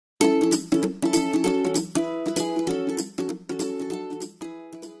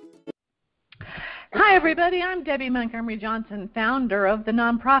Hi, everybody. I'm Debby Montgomery Johnson, founder of the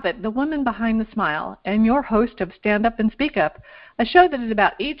nonprofit, The Woman Behind the Smile, and your host of Stand Up and Speak Up, a show that is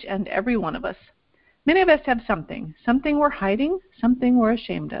about each and every one of us. Many of us have something we're hiding, something we're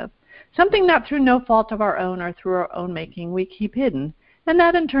ashamed of, something not through no fault of our own or through our own making we keep hidden, and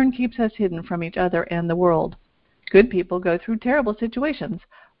that in turn keeps us hidden from each other and the world. Good people go through terrible situations.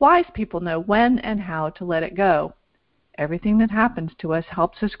 Wise people know when and how to let it go. Everything that happens to us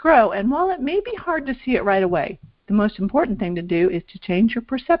helps us grow, and while it may be hard to see it right away, the most important thing to do is to change your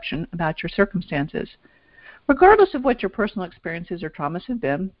perception about your circumstances. Regardless of what your personal experiences or traumas have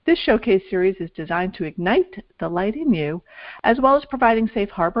been, this showcase series is designed to ignite the light in you, as well as providing safe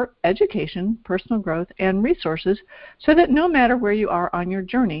harbor, education, personal growth, and resources so that no matter where you are on your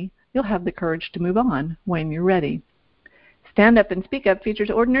journey, you'll have the courage to move on when you're ready. Stand Up and Speak Up features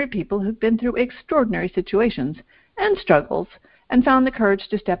ordinary people who've been through extraordinary situations and struggles and found the courage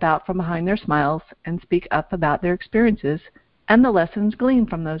to step out from behind their smiles and speak up about their experiences and the lessons gleaned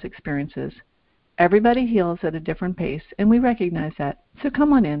from those experiences. Everybody heals at a different pace, and we recognize that. So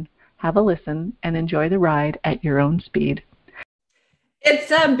come on in, have a listen, and enjoy the ride at your own speed. It's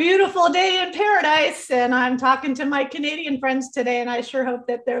a beautiful day in paradise, and I'm talking to my Canadian friends today, and I sure hope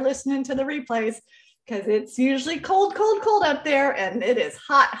that they're listening to the replays because it's usually cold up there, and it is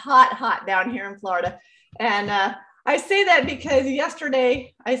hot down here in Florida. And I say that because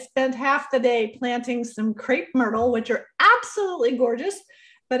yesterday I spent half the day planting some crepe myrtle, which are absolutely gorgeous.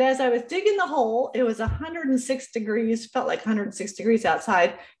 But as I was digging the hole, it was 106 degrees, felt like 106 degrees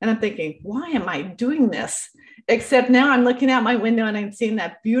outside. And I'm thinking, why am I doing this? Except now I'm looking out my window and I'm seeing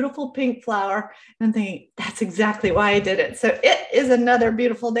that beautiful pink flower. And I'm thinking, that's exactly why I did it. So it is another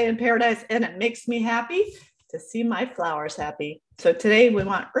beautiful day in paradise, and it makes me happy to see my flowers happy. So today we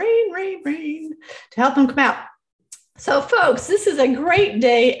want rain to help them come out. So folks, this is a great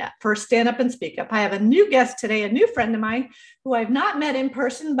day for Stand Up and Speak Up. I have a new guest today, a new friend of mine who I've not met in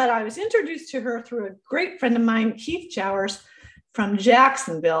person, but I was introduced to her through a great friend of mine, Keith Jowers from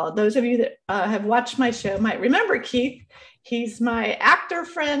Jacksonville. Those of you that have watched my show might remember Keith. He's my actor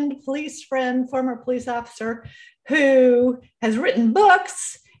friend, police friend, former police officer who has written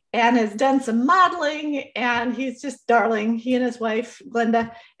books and has done some modeling, and he's just darling, he and his wife, Glenda.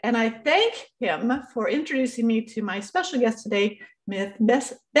 And I thank him for introducing me to my special guest today,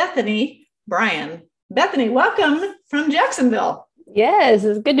 Miss Bethany Bryan. Bethany, welcome from Jacksonville. Yes,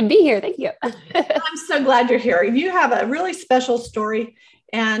 it's good to be here. Thank you. I'm so glad you're here. You have a really special story,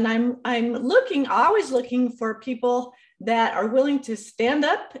 and I'm always looking for people that are willing to stand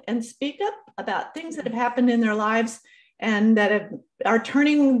up and speak up about things that have happened in their lives and that are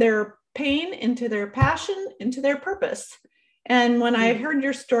turning their pain into their passion, into their purpose. And when I heard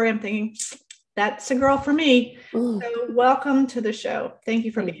your story, I'm thinking, that's a girl for me. So welcome to the show. Thank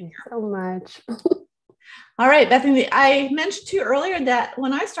you for being here. So much. All right, Bethany, I mentioned to you earlier that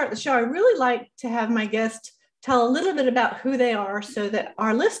when I start the show, I really like to have my guests tell a little bit about who they are so that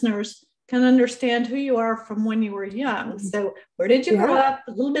our listeners can understand who you are from when you were young. So where did you grow up?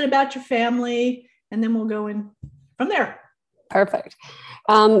 A little bit about your family, and then we'll go in from there. Perfect.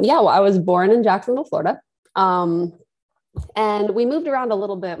 Well, I was born in Jacksonville, Florida. And we moved around a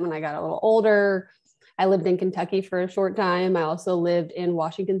little bit when I got a little older. I lived in Kentucky for a short time. I also lived in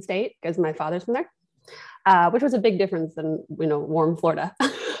Washington State because my father's from there, which was a big difference than, warm Florida.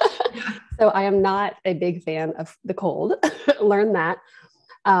 So I am not a big fan of the cold. Learned that.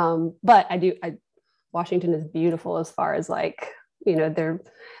 But Washington is beautiful as far as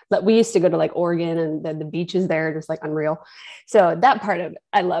we used to go to Oregon, and the beaches there are just unreal. So that part of it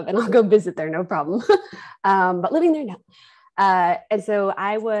I love, and I'll go visit there, no problem. But living there now. And so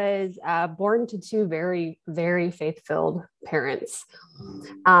I was born to two very, very faith-filled parents.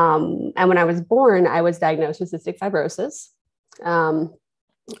 And when I was born, I was diagnosed with cystic fibrosis,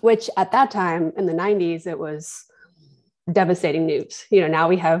 which at that time in the 90s, it was devastating news. Now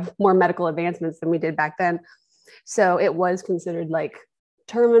we have more medical advancements than we did back then. So it was considered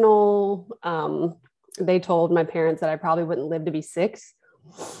terminal. They told my parents that I probably wouldn't live to be 6.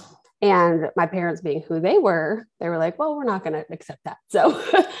 And my parents being who they were like, well, we're not going to accept that. So,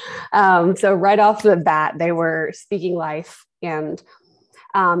 so right off the bat, they were speaking life. And,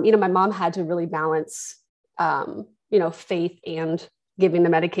 my mom had to really balance, faith and giving the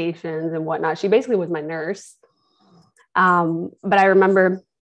medications and whatnot. She basically was my nurse. But I remember,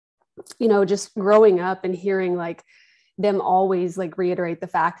 just growing up and hearing them always reiterate the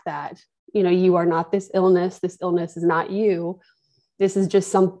fact that, you are not this illness is not you. This is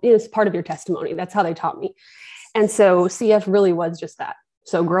just it's part of your testimony. That's how they taught me. And so CF really was just that.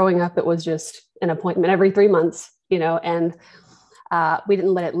 So growing up, it was just an appointment every 3 months, and We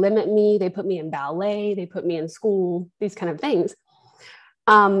didn't let it limit me. They put me in ballet. They put me in school, these kind of things.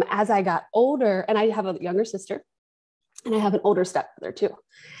 As I got older, and I have a younger sister and I have an older stepbrother too.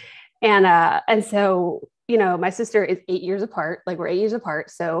 And so, you know, my sister is 8 years apart, like we're 8 years apart.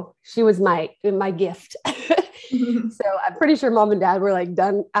 So she was my gift. So I'm pretty sure mom and dad were like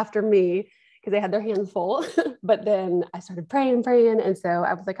done after me because they had their hands full. But then I started praying. And so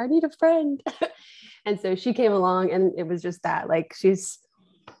I was like, I need a friend. And so she came along, and it was just that, like, she's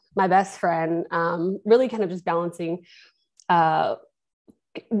my best friend, really kind of just balancing,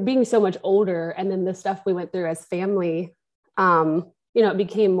 being so much older. And then the stuff we went through as family, you know, it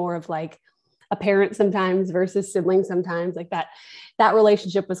became more of like a parent sometimes versus sibling sometimes, like that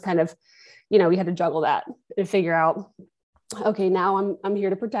relationship was kind of, you know, we had to juggle that and figure out, okay, now I'm here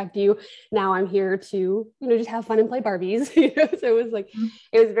to protect you. Now I'm here to, you know, just have fun and play Barbies. You know? So it was like,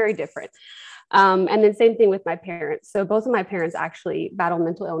 it was very different. And then same thing with my parents. So both of my parents actually battle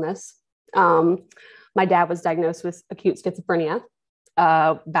mental illness. My dad was diagnosed with acute schizophrenia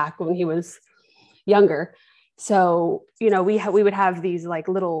back when he was younger. So, you know, we would have these like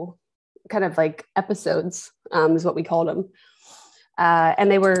little kind of like episodes, is what we called them. And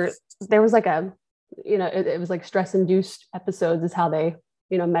there was like a, you know, it was like stress induced episodes is how they,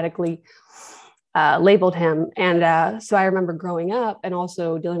 you know, medically labeled him. And so I remember growing up and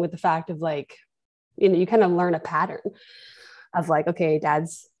also dealing with the fact of like, you know, you kind of learn a pattern of like, okay,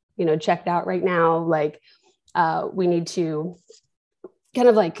 dad's, you know, checked out right now. Like we need to kind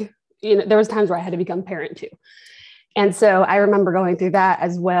of like, you know, there was times where I had to become parent too. And so I remember going through that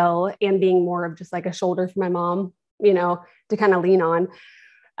as well and being more of just like a shoulder for my mom, you know, to kind of lean on.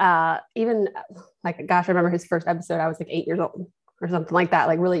 Even like, gosh, I remember his first episode, I was like 8 years old or something like that,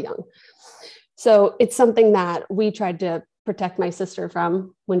 like really young. So it's something that we tried to protect my sister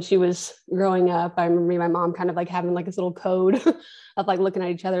from when she was growing up. I remember my mom kind of like having like this little code of like looking at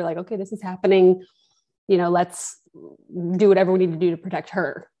each other like, okay, this is happening, you know, let's do whatever we need to do to protect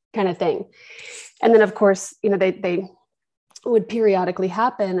her kind of thing. And then of course, you know, they would periodically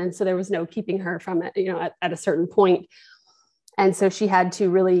happen. And so there was no keeping her from it, you know, at a certain point. And so she had to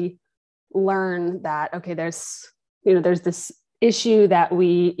really learn that, okay, there's this issue that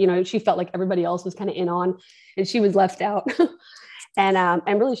we, you know, she felt like everybody else was kind of in on and she was left out. And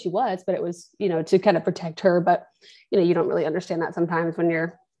really she was, but it was, you know, to kind of protect her. But, you know, you don't really understand that sometimes when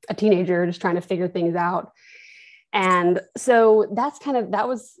you're a teenager, just trying to figure things out. And so that's kind of, that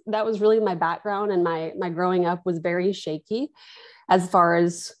was really my background, and my growing up was very shaky as far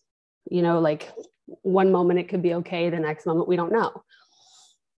as, you know, like one moment it could be okay, the next moment we don't know.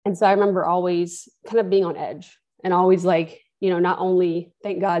 And so I remember always kind of being on edge and always like, you know, not only,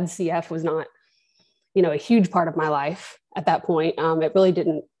 thank God CF was not, you know, a huge part of my life at that point. It really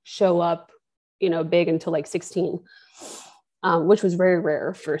didn't show up, you know, big until like 16, which was very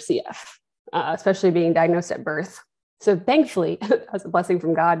rare for CF. Especially being diagnosed at birth. So thankfully, that was a blessing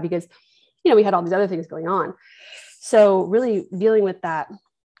from God because, you know, we had all these other things going on. So really dealing with that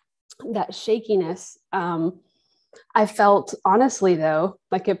shakiness, I felt honestly though,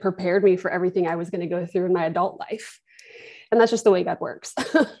 like it prepared me for everything I was going to go through in my adult life. And that's just the way God works.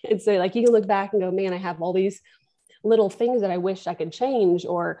 And so like, you can look back and go, man, I have all these little things that I wish I could change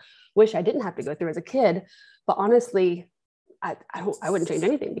or wish I didn't have to go through as a kid. But honestly, I wouldn't change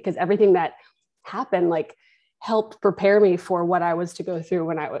anything because everything that happened like helped prepare me for what I was to go through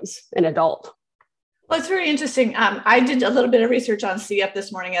when I was an adult. Well, it's very interesting. I did a little bit of research on CF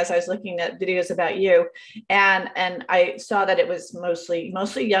this morning as I was looking at videos about you, and I saw that it was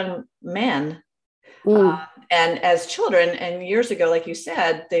mostly young men, and as children. And years ago, like you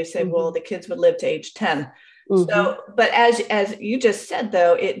said, they said, well, the kids would live to age 10. So, but as you just said,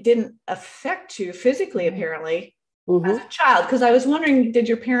 though, it didn't affect you physically, apparently. As a child, because I was wondering, did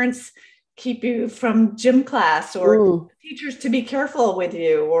your parents keep you from gym class or teachers to be careful with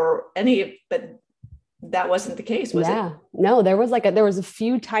you or any, but that wasn't the case, was it? No, there was a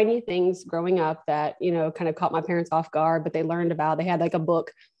few tiny things growing up that, you know, kind of caught my parents off guard, but they learned about. They had like a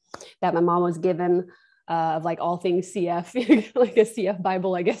book that my mom was given of like all things CF, like a CF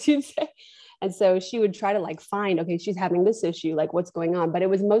Bible, I guess you'd say. And so she would try to like find, okay, she's having this issue, like what's going on, but it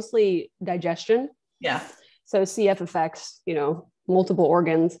was mostly digestion. Yeah. So CF affects, you know, multiple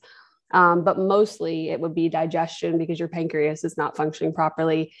organs, but mostly it would be digestion because your pancreas is not functioning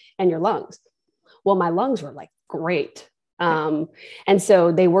properly and your lungs. Well, my lungs were like great. And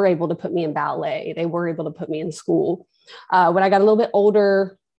so they were able to put me in ballet. They were able to put me in school. When I got a little bit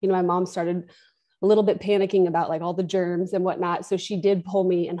older, you know, my mom started a little bit panicking about like all the germs and whatnot. So she did pull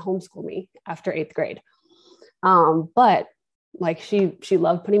me and homeschool me after 8th grade. But like she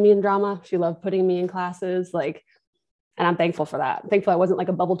loved putting me in drama. She loved putting me in classes. Like And I'm thankful for that. Thankful I wasn't like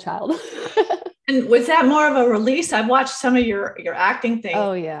a bubble child. And was that more of a release? I've watched some of your acting things.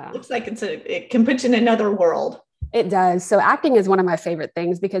 Oh yeah. It looks like it can put you in another world. It does. So acting is one of my favorite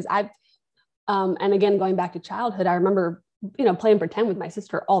things because and again, going back to childhood, I remember, playing pretend with my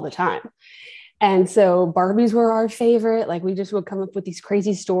sister all the time. And so Barbies were our favorite. Like we just would come up with these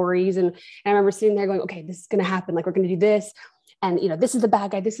crazy stories. And I remember sitting there going, okay, this is going to happen. Like we're going to do this. And, this is the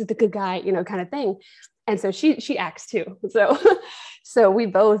bad guy. This is the good guy, kind of thing. And so she acts too. So we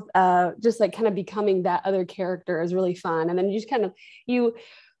both just like kind of becoming that other character is really fun. And then you just kind of,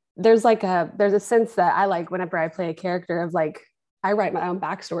 there's a sense that I like whenever I play a character of like, I write my own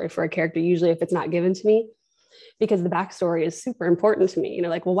backstory for a character, usually if it's not given to me, because the backstory is super important to me,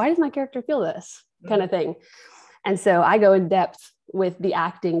 like, well, why does my character feel this kind of thing? And so I go in depth with the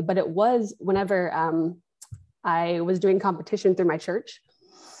acting, but it was whenever I was doing competition through my church.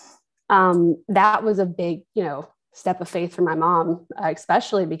 That was a big, step of faith for my mom,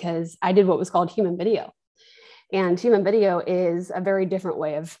 especially because I did what was called human video. And human video is a very different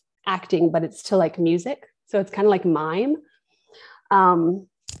way of acting, but it's to like music. So it's kind of like mime.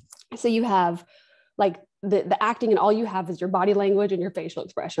 So you have like the acting and all you have is your body language and your facial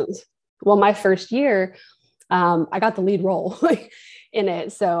expressions. Well, my first year, I got the lead role in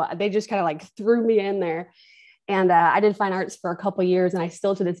it. So they just kind of like threw me in there. And I did fine arts for a couple of years, and I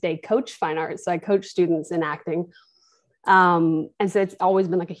still to this day coach fine arts. So I coach students in acting. And so it's always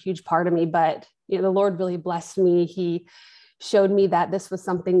been like a huge part of me, but the Lord really blessed me. He showed me that this was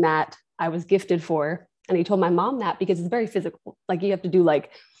something that I was gifted for. And he told my mom that because it's very physical. Like you have to do I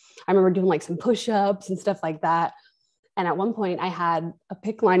remember doing like some push-ups and stuff like that. And at one point I had a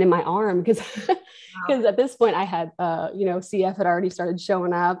PICC line in my arm because at this point I had, CF had already started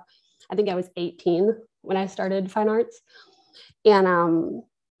showing up. I think I was 18 when I started fine arts. And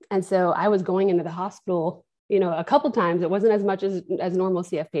so I was going into the hospital, a couple of times. It wasn't as much as normal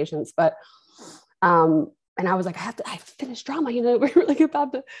CF patients, but, and I was like, I have to finish drama, we're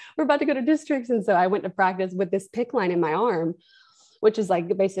about to go to districts. And so I went to practice with this PICC line in my arm, which is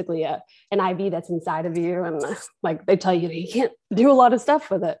like basically an IV that's inside of you. And like, they tell you, you can't do a lot of stuff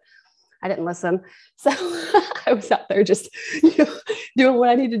with it. I didn't listen. So I was out there just doing what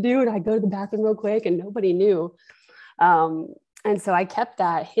I need to do. And I go to the bathroom real quick and nobody knew. And so I kept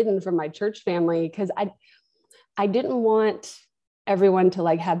that hidden from my church family because I didn't want everyone to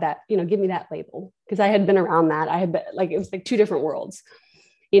like have that, give me that label. Because I had been around that. I had been it was like two different worlds.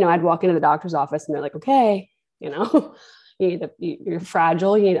 I'd walk into the doctor's office and they're like, okay, you're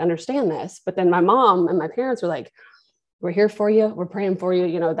fragile. You need to understand this. But then my mom and my parents were like, we're here for you. We're praying for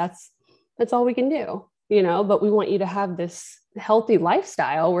you. That's all we can do, but we want you to have this healthy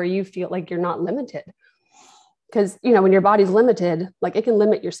lifestyle where you feel like you're not limited. Because, when your body's limited, like it can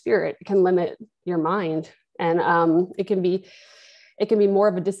limit your spirit, it can limit your mind. And it can be more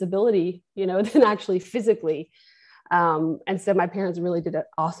of a disability, than actually physically. And so my parents really did an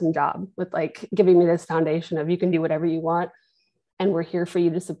awesome job with like giving me this foundation of you can do whatever you want. And we're here for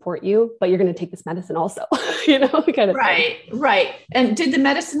you to support you, but you're going to take this medicine also, kind of right, thing. Right. And did the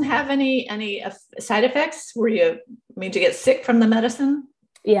medicine have any side effects? Did you get sick from the medicine?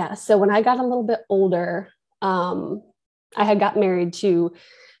 Yeah. So when I got a little bit older, I had got married to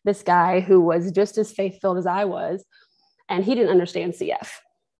this guy who was just as faith-filled as I was, and he didn't understand CF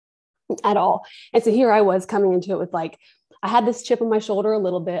at all. And so here I was coming into it with like, I had this chip on my shoulder a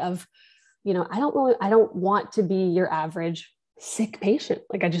little bit of, I don't want to be your average sick patient.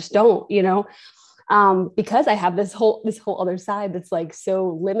 Like I just don't, because I have this whole other side that's like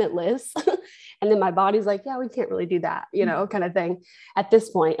so limitless. And then my body's like, yeah, we can't really do that, kind of thing at this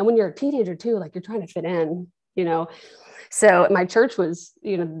point. And when you're a teenager too, like you're trying to fit in, so my church was,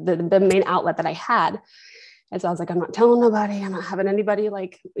 the main outlet that I had. And so I was like, I'm not telling nobody, I'm not having anybody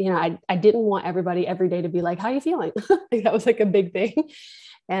like, I didn't want everybody every day to be like, how are you feeling? That was like a big thing.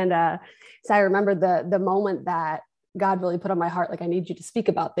 And so I remember the moment that God really put on my heart, like, I need you to speak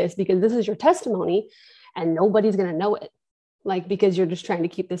about this because this is your testimony and nobody's going to know it. Like, because you're just trying to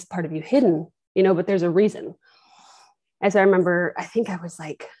keep this part of you hidden, but there's a reason. And so I remember, I think I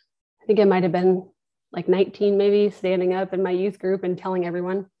might've been like 19, maybe, standing up in my youth group and telling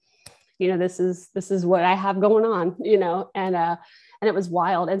everyone, this is what I have going on, and it was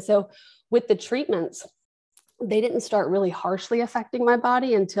wild. And so with the treatments, they didn't start really harshly affecting my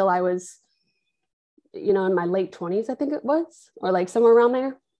body until I was, in my late 20s, I think it was, or like somewhere around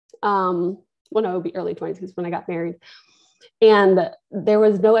there. Well, no, it would be early 20s because when I got married. And there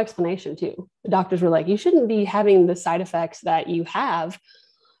was no explanation too. The doctors were like, you shouldn't be having the side effects that you have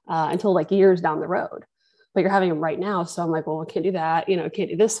until like years down the road, but you're having them right now. So I'm like, well, I can't do that. Can't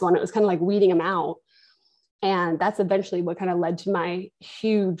do this one. It was kind of like weeding them out And that's eventually what kind of led to my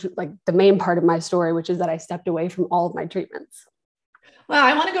huge, like the main part of my story, which is that I stepped away from all of my treatments. Well,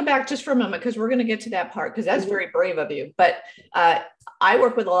 I want to go back just for a moment because we're going to get to that part because that's very brave of you. But I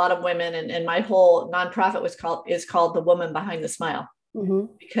work with a lot of women, and my whole nonprofit is called The Woman Behind the Smile,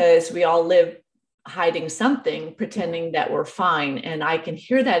 because we all live hiding something, pretending that we're fine. And I can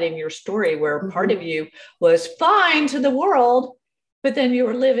hear that in your story where part of you was fine to the world, but then you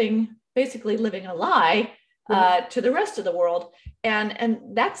were basically living a lie to the rest of the world. And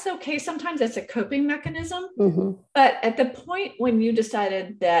that's okay. Sometimes that's a coping mechanism. But at the point when you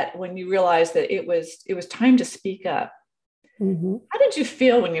decided that, when you realized that it was time to speak up, how did you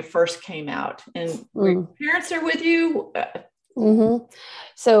feel when you first came out? And were your parents there with you?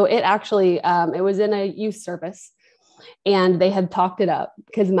 So it actually, it was in a youth service, and they had talked it up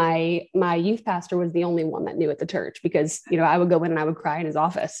because my youth pastor was the only one that knew at the church, because, you know, I would go in and I would cry in his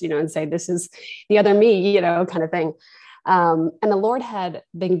office, you know, and say, this is the other me, you know, kind of thing. And the Lord had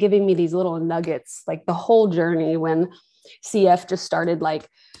been giving me these little nuggets, like the whole journey when CF just started, like,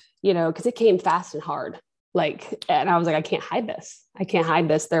 you know, because it came fast and hard. Like, and I was like, I can't hide this. I can't hide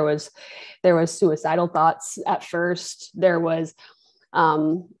this. There was suicidal thoughts at first. There was, you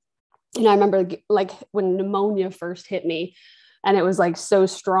know, I remember like when pneumonia first hit me, and it was like so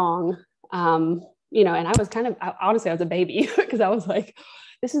strong, you know, and I was honestly, I was a baby because I was like,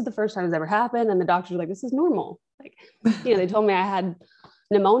 this is the first time it's ever happened. And the doctors were like, this is normal. Like, you know, they told me I had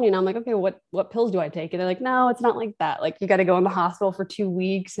pneumonia, and I'm like, okay, what pills do I take? And they're like, no, it's not like that. Like, you got to go in the hospital for 2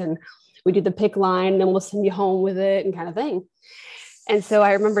 weeks, and we do the PICC line, and then we'll send you home with it, and kind of thing. And so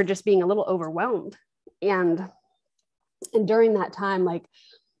I remember just being a little overwhelmed. And during that time, like,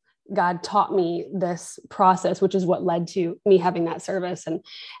 God taught me this process, which is what led to me having that service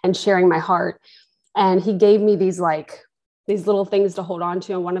and sharing my heart. And he gave me these little things to hold on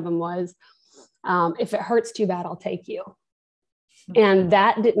to. And one of them was, if it hurts too bad, I'll take you. And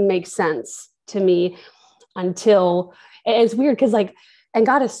that didn't make sense to me until it's weird. Cause like, and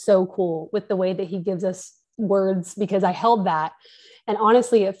God is so cool with the way that he gives us words, because I held that. And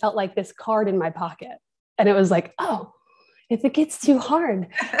honestly, it felt like this card in my pocket. And it was like, oh, if it gets too hard,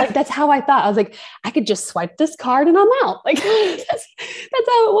 like, that's how I thought. I was like, I could just swipe this card and I'm out. Like, that's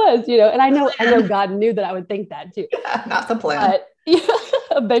how it was, you know? And I know God knew that I would think that too. Yeah, not the plan. But yeah,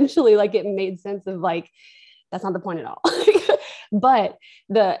 eventually, like, it made sense of like, that's not the point at all. But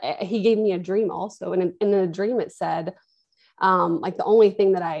he gave me a dream also. And in the dream, it said, like, the only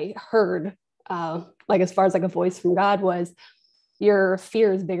thing that I heard, like, as far as like a voice from God, was, your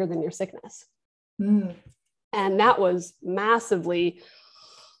fear is bigger than your sickness. And that was massively,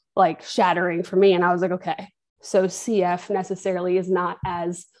 like, shattering for me. And I was like, okay, so CF necessarily is not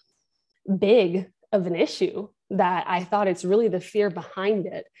as big of an issue that I thought. It's really the fear behind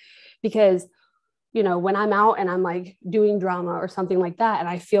it. Because, you know, when I'm out and I'm like doing drama or something like that, and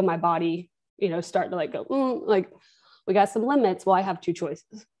I feel my body, you know, start to like go, like, we got some limits. Well, I have two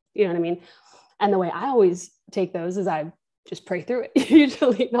choices. You know what I mean? And the way I always take those is I just pray through it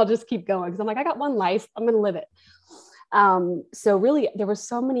usually, and I'll just keep going. Cause I'm like, I got one life, I'm going to live it. So really there were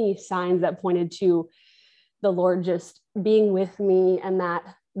so many signs that pointed to the Lord just being with me, and that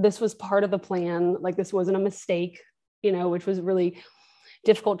this was part of the plan. Like, this wasn't a mistake, you know, which was really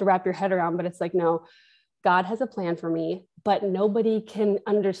difficult to wrap your head around, but it's like, no, God has a plan for me, but nobody can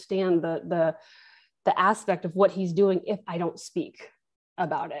understand the aspect of what he's doing if I don't speak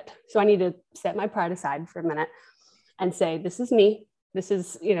about it. So I need to set my pride aside for a minute and say, this is me. This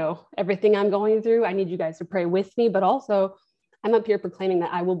is, you know, everything I'm going through. I need you guys to pray with me, but also I'm up here proclaiming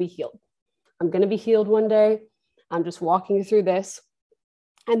that I will be healed. I'm going to be healed one day. I'm just walking through this.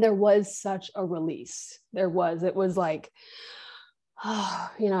 And there was such a release. It was like,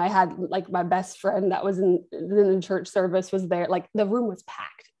 oh, you know, I had like my best friend that was in the church service was there. Like, the room was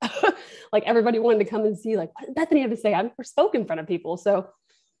packed. Like, everybody wanted to come and see, like, what did Bethany have to say? I've never spoken in front of people. So,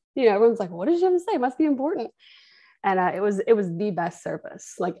 you know, everyone's like, what did she have to say? It must be important. And it was the best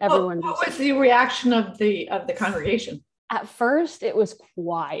service. Like, everyone. What was the reaction of the congregation? At first, it was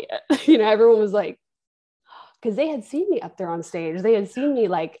quiet. You know, everyone was like, because they had seen me up there on stage. They had seen me,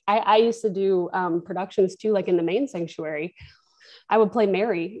 like, I used to do productions too, like in the main sanctuary. I would play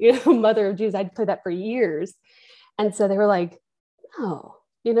Mary, you know, Mother of Jesus. I'd play that for years. And so they were like, no,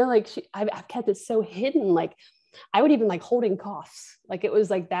 you know, like, I've kept it so hidden. Like, I would even like holding coughs. Like, it was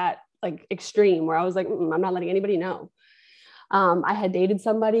like that, like, extreme where I was like, I'm not letting anybody know. I had dated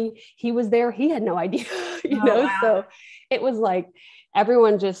somebody, he was there, he had no idea, you know? Wow. So it was like,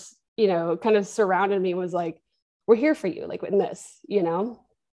 everyone just, you know, kind of surrounded me, was like, we're here for you, like, in this, you know?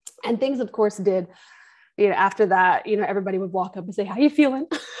 And things, of course, did, you know, after that, you know, everybody would walk up and say, how you feeling?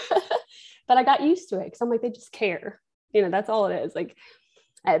 but I got used to it because I'm like, they just care. That's all it is. Like,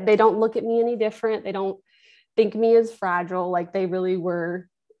 they don't look at me any different. They don't think me as fragile. Like, they really were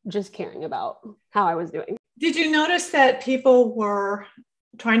just caring about how I was doing. Did you notice that people were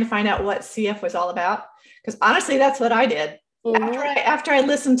trying to find out what CF was all about? Because honestly, that's what I did. Mm-hmm. After I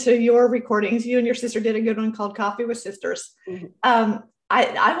listened to your recordings, you and your sister did a good one called Coffee with Sisters. Mm-hmm.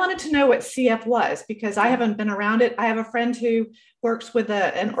 I wanted to know what CF was because I haven't been around it. I have a friend who works with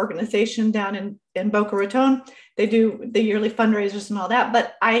an organization down in Boca Raton. They do the yearly fundraisers and all that,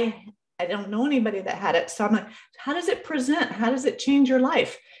 but I don't know anybody that had it. So I'm like, how does it present? How does it change your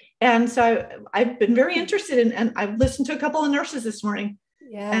life? And so I've been very interested in, and I've listened to a couple of nurses this morning.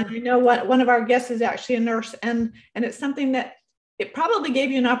 Yeah. And I know one of our guests is actually a nurse, and it's something that it probably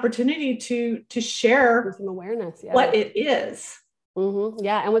gave you an opportunity to share some awareness, what it is. Mm-hmm.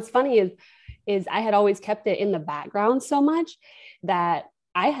 Yeah. And what's funny is I had always kept it in the background so much that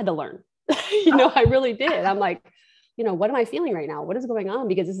I had to learn, I really did. I'm like, what am I feeling right now? What is going on?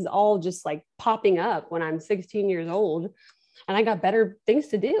 Because this is all just like popping up when I'm 16 years old and I got better things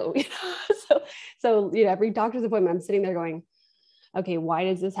to do. So every doctor's appointment, I'm sitting there going, okay, why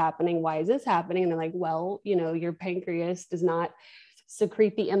is this happening? Why is this happening? And they're like, well, your pancreas does not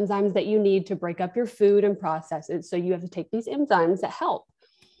secrete the enzymes that you need to break up your food and process it. So you have to take these enzymes that help,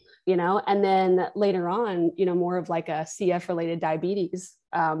 and then later on, more of like a CF related diabetes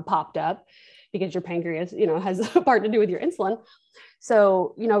popped up because your pancreas, has a part to do with your insulin.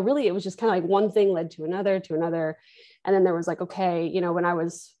 So, really it was just kind of like one thing led to another. And then there was like, okay, when I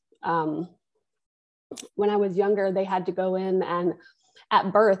was younger, they had to go in, and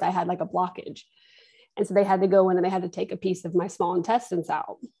at birth I had like a blockage. And so they had to go in and they had to take a piece of my small intestines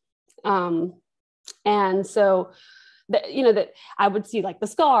out. And so that I would see like the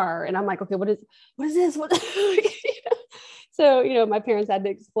scar, and I'm like, okay, what is this? So, my parents had to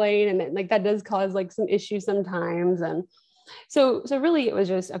explain, and then, like, that does cause like some issues sometimes. And so really it was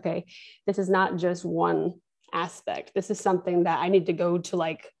just, okay, this is not just one aspect. This is something that I need to go to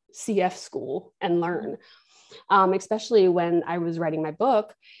like CF school and learn. Especially when I was writing my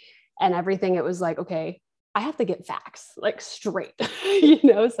book and everything, it was like, okay, I have to get facts like straight,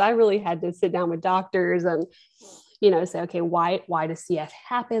 so I really had to sit down with doctors and, say, okay, why does CF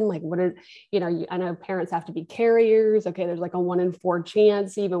happen? Like, what is, I know parents have to be carriers. Okay. There's like a 1 in 4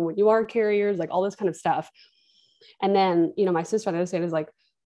 chance, even when you are carriers, like all this kind of stuff. And then, my sister on the other side is like,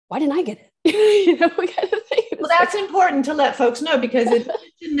 why didn't I get it? Kind of thing. Well, that's important to let folks know because it's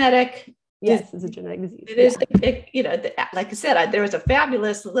genetic. Yes, it's a genetic disease. It is, like I said, there was a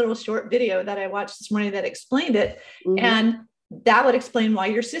fabulous little short video that I watched this morning that explained it. Mm-hmm. And that would explain why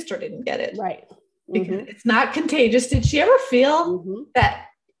your sister didn't get it. Right. Because it's not contagious. Did she ever feel that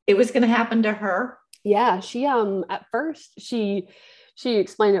it was going to happen to her? Yeah. She, at first she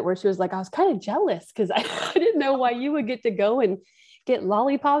explained it where she was like, I was kind of jealous because I didn't know why you would get to go and get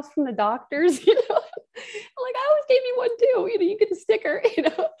lollipops from the doctors, like I always gave you one too, you get a sticker,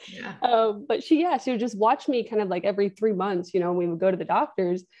 Yeah. But she would just watch me kind of like every 3 months, we would go to the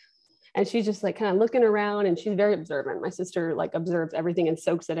doctors, and she's just like kind of looking around, and she's very observant. My sister like observes everything and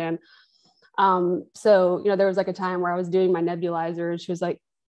soaks it in. So, there was like a time where I was doing my nebulizer, and she was like,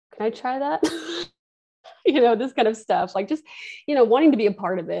 can I try that? This kind of stuff, like just, wanting to be a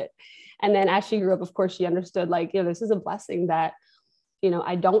part of it. And then as she grew up, of course, she understood like, this is a blessing that,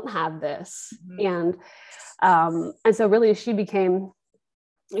 I don't have this. Mm-hmm. And so really she became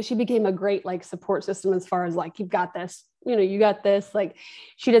a great like support system as far as like, you've got this, you got this, like,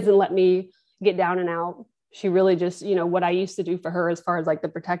 she doesn't let me get down and out. She really just, what I used to do for her as far as like the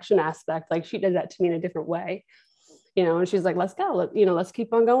protection aspect, like she does that to me in a different way, and she's like, let's go, let's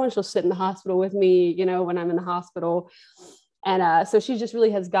keep on going. She'll sit in the hospital with me, when I'm in the hospital. And so she just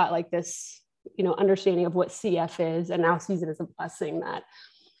really has got like this, understanding of what CF is, and now sees it as a blessing that,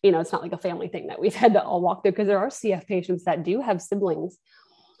 it's not like a family thing that we've had to all walk through, because there are CF patients that do have siblings.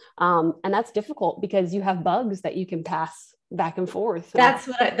 And that's difficult because you have bugs that you can pass back and forth. That's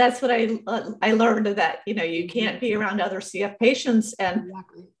what I learned, that, you can't be around other CF patients. And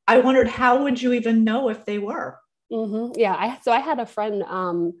exactly. I wondered, how would you even know if they were? Mm-hmm. Yeah. So I had a friend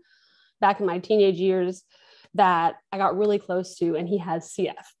back in my teenage years that I got really close to, and he has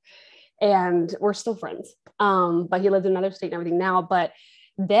CF, and we're still friends. But he lives in another state and everything now. But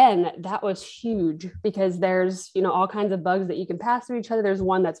then that was huge because there's, all kinds of bugs that you can pass through each other. There's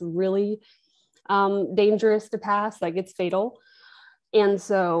one that's really dangerous to pass, like it's fatal. And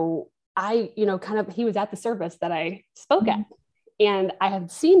so I, he was at the service that I spoke at, and I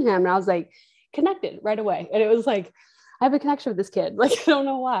had seen him, and I was like connected right away. And it was like, I have a connection with this kid. Like, I don't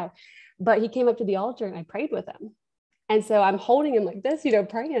know why, but he came up to the altar and I prayed with him. And so I'm holding him like this,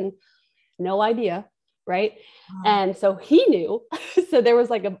 praying. no idea. Right. And so he knew. So there was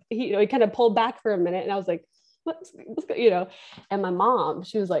like he kind of pulled back for a minute, and I was like, what's and my mom,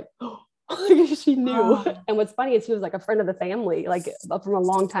 she was like, oh, she knew. And what's funny is he was like a friend of the family, like from a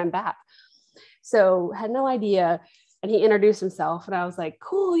long time back. So had no idea. And he introduced himself, and I was like,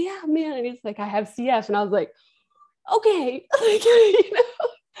 cool. Yeah, man. And he's like, I have CF. And I was like, okay. Like,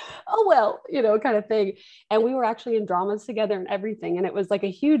 oh, well, kind of thing. And we were actually in dramas together and everything. And it was like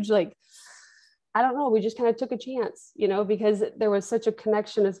a huge, like, I don't know, we just kind of took a chance, because there was such a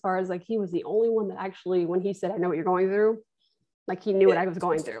connection as far as like, he was the only one that actually, when he said, I know what you're going through, like he knew what I was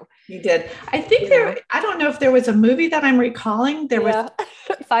going through. He did. I think I don't know if there was a movie that I'm recalling. There was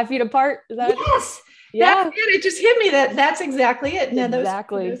 5 feet apart. Is that yes. Yeah. That's it. It just hit me that's exactly it. Now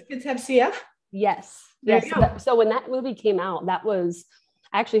Exactly. those kids have CF. Yes. There Yes. So when that movie came out, I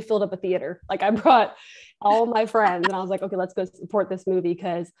actually filled up a theater. Like I brought all my friends and I was like, okay, let's go support this movie.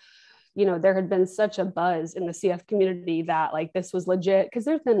 Cause there had been such a buzz in the CF community that like, this was legit. Cause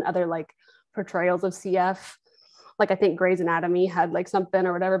there's been other like portrayals of CF. Like I think Grey's Anatomy had like something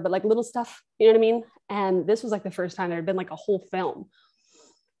or whatever, but like little stuff, you know what I mean? And this was like the first time there had been like a whole film.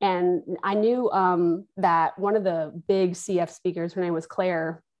 And I knew that one of the big CF speakers, her name was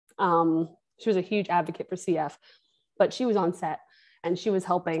Claire. She was a huge advocate for CF, but she was on set and she was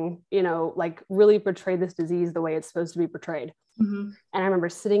helping, like really portray this disease the way it's supposed to be portrayed. Mm-hmm. And I remember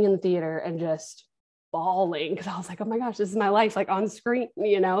sitting in the theater and just bawling because I was like, oh my gosh, this is my life, like on screen,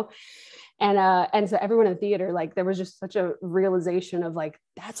 And so everyone in the theater, like there was just such a realization of like,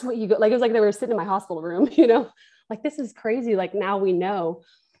 that's what you go, like, it was like they were sitting in my hospital room, like, this is crazy. Like now we know.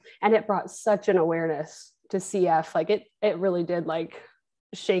 And it brought such an awareness to CF. Like it really did like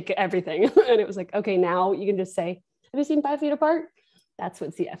shake everything. And it was like, okay, now you can just say, have you seen 5 feet apart? That's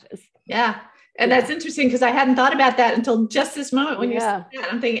what CF is. Yeah. And that's interesting because I hadn't thought about that until just this moment when you said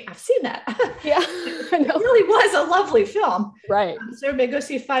that. I'm thinking, I've seen that. Yeah. I know. It really was a lovely film. Right. So everybody go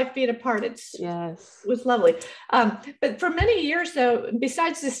see 5 feet apart. It was lovely. But for many years though,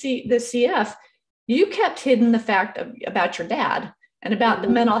 besides the CF, you kept hidden the fact about your dad and about the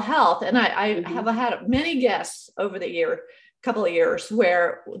mental health. And I have had many guests over the couple of years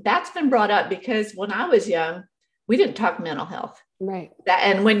where that's been brought up because when I was young, we didn't talk mental health. Right.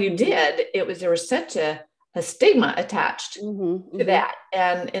 And when you did, there was such a stigma attached to that.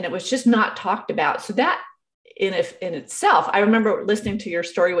 And it was just not talked about. So that in itself, I remember listening to your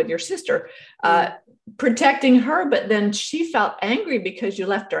story with your sister, protecting her, but then she felt angry because you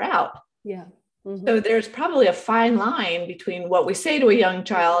left her out. Yeah. Mm-hmm. So there's probably a fine line between what we say to a young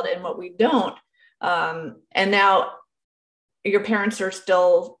child and what we don't. And now your parents are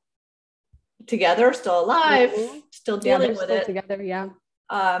still together, still alive, still dealing with it together. Yeah.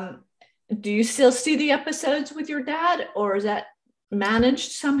 Do you still see the episodes with your dad, or is that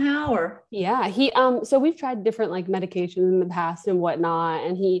managed somehow? Or he so we've tried different like medications in the past and whatnot,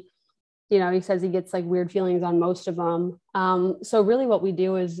 and he says he gets like weird feelings on most of them. So really what we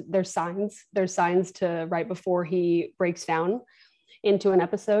do is there's signs to right before he breaks down into an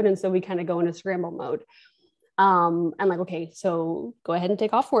episode, and so we kind of go into scramble mode. And like, okay, so go ahead and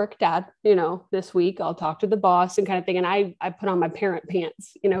take off work, Dad, this week I'll talk to the boss and kind of thing. And I put on my parent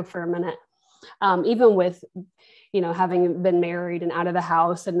pants, for a minute, even with, having been married and out of the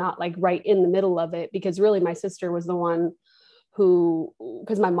house and not like right in the middle of it, because really my sister was the one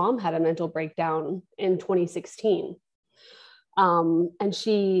because my mom had a mental breakdown in 2016. And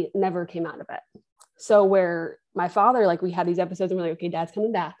she never came out of it. So where my father, like we had these episodes and we're like, okay, Dad's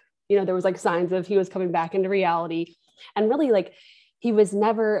coming back. There was like signs of he was coming back into reality, and really like he was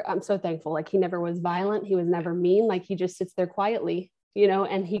never, I'm so thankful. Like he never was violent. He was never mean. Like he just sits there quietly,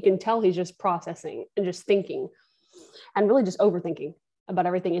 and he can tell he's just processing and just thinking and really just overthinking about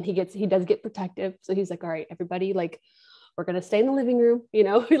everything. And he does get protective. So he's like, all right, everybody, like we're going to stay in the living room,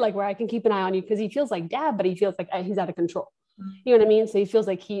 like where I can keep an eye on you. Cause he feels like Dad, but he feels like he's out of control. You know what I mean? So he feels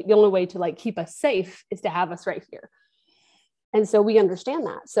like the only way to like keep us safe is to have us right here. And so we understand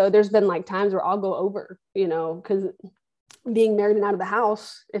that. So there's been like times where I'll go over, because being married and out of the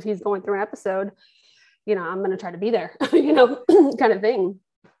house, if he's going through an episode, I'm going to try to be there, kind of thing.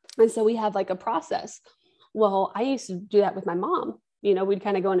 And so we have like a process. Well, I used to do that with my mom, we'd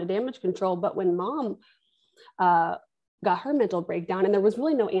kind of go into damage control. But when Mom got her mental breakdown, and there was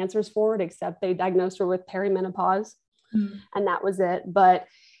really no answers for it, except they diagnosed her with perimenopause. And that was it. But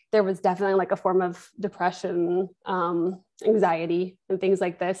there was definitely like a form of depression, anxiety and things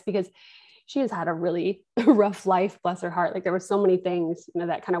like this, because she has had a really rough life, bless her heart. Like there were so many things,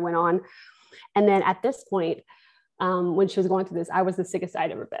 that kind of went on. And then at this point, when she was going through this, I was the sickest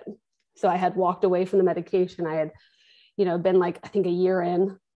I'd ever been. So I had walked away from the medication. I had, been like, I think a year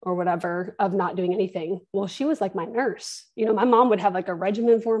in, or whatever of not doing anything. Well, she was like my nurse. You know, my mom would have like a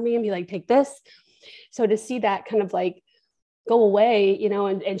regimen for me and be like, take this. So to see that kind of like go away, you know,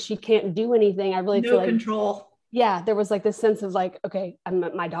 and she can't do anything, I really feel like control. Yeah, there was like this sense of like, okay,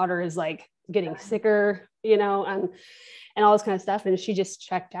 my daughter is like getting sicker, you know, and all this kind of stuff. And she just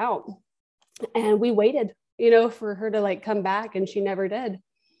checked out, and we waited, you know, for her to like come back, and she never did.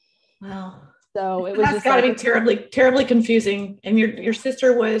 Wow. So it was That's just got to like, be terribly, terribly confusing. And your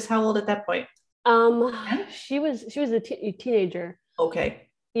sister was how old at that point? she was a teenager. Okay.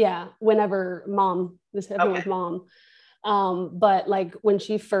 Yeah. Whenever this happened with mom. But like when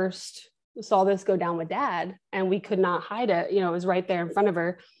she first saw this go down with dad, and we could not hide it, you know, it was right there in front of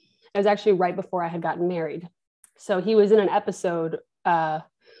her. It was actually right before I had gotten married. So he was in an episode,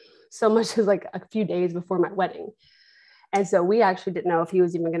 so much as like a few days before my wedding. And so we actually didn't know if he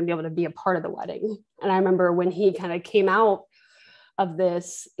was even going to be able to be a part of the wedding. And I remember when he kind of came out of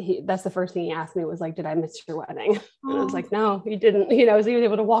this, that's the first thing he asked me was like, did I miss your wedding? And I was like, no, you didn't, you know, so he was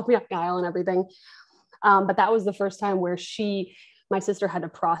able to walk me up the aisle and everything. But that was the first time where my sister had to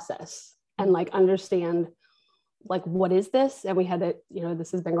process and like understand like, what is this? And we had to, you know,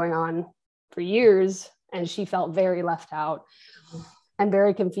 this has been going on for years, and she felt very left out and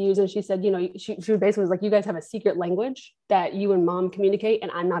very confused. And she said, you know, she basically was like, you guys have a secret language that you and mom communicate,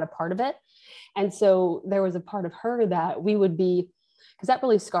 and I'm not a part of it. And so there was a part of her that we would be, because that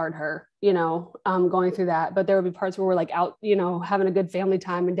really scarred her, you know, going through that. But there would be parts where we're like out, you know, having a good family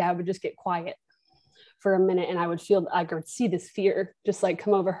time, and dad would just get quiet for a minute, and I would feel, I could see this fear just like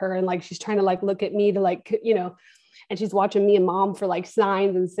come over her, and like she's trying to like look at me to like, you know, and she's watching me and mom for like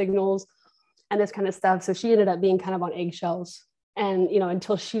signs and signals and this kind of stuff. So she ended up being kind of on eggshells, and you know,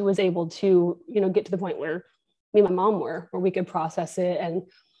 until she was able to, you know, get to the point where me and my mom were, where we could process it and,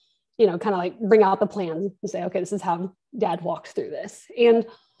 you know, kind of like bring out the plans and say, okay, this is how dad walks through this. And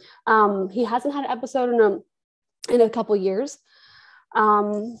he hasn't had an episode in a couple of years,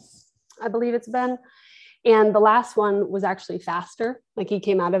 I believe it's been. And the last one was actually faster. Like he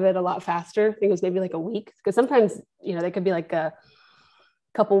came out of it a lot faster. I think it was maybe like a week, because sometimes, you know, they could be like a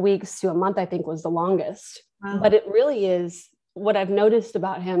couple weeks to a month, I think was the longest. Wow. But it really is, what I've noticed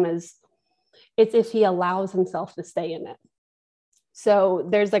about him is it's if he allows himself to stay in it. So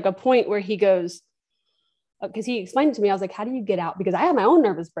there's like a point where he goes, because he explained to me, I was like, how do you get out? Because I had my own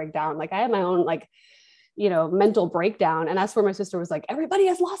nervous breakdown. Like I had my own, like, you know, mental breakdown. And that's where my sister was like, everybody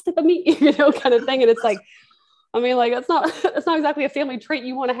has lost it but me, you know, kind of thing. And it's like, I mean, like, that's not exactly a family trait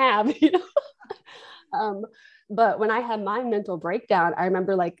you want to have, you know? But when I had my mental breakdown, I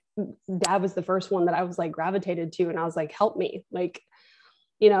remember like dad was the first one that I was like gravitated to. And I was like, help me. Like,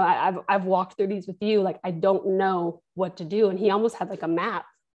 you know, I've walked through these with you. Like, I don't know what to do. And he almost had like a map.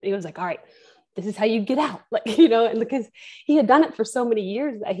 He was like, all right, this is how you get out. Like, you know, and because he had done it for so many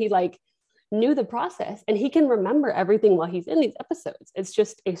years that he like knew the process, and he can remember everything while he's in these episodes. It's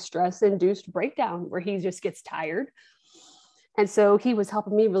just a stress induced breakdown where he just gets tired. And so he was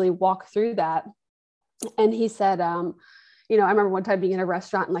helping me really walk through that. And he said, you know, I remember one time being in a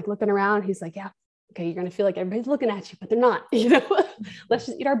restaurant and like looking around, he's like, yeah, okay, you're going to feel like everybody's looking at you, but they're not, you know, let's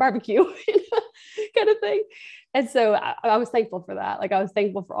just eat our barbecue, you know, kind of thing. And so I was thankful for that. Like I was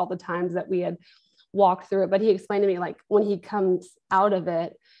thankful for all the times that we had walked through it. But he explained to me, like when he comes out of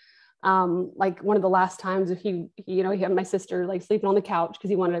it, like one of the last times he had my sister like sleeping on the couch because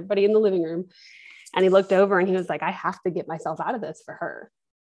he wanted everybody in the living room, and he looked over and he was like, I have to get myself out of this for her.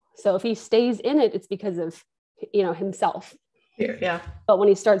 So if he stays in it, it's because of, you know, himself. Yeah. But when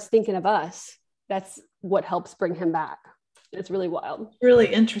he starts thinking of us, that's what helps bring him back. It's really wild. Really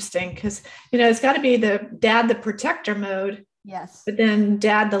interesting, because, you know, it's got to be the dad, the protector mode. Yes. But then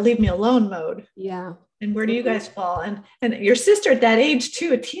dad, the leave me alone mode. Yeah. And where do you guys fall? And your sister at that age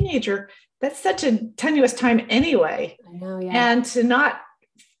too, a teenager, that's such a tenuous time anyway. I know, yeah. And to not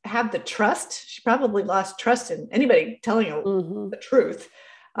have the trust, she probably lost trust in anybody telling her the truth.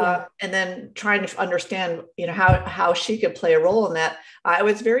 Yeah. And then trying to understand, you know, how she could play a role in that. I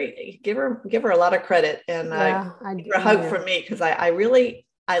was give her a lot of credit, and give her a hug from me, because I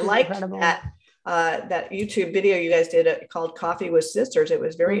liked that YouTube video you guys did called Coffee with Sisters. It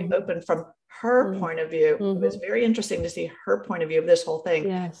was very open from her point of view. It was very interesting to see her point of view of this whole thing.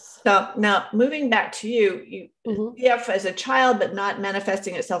 Yes. So now moving back to you, as a child, but not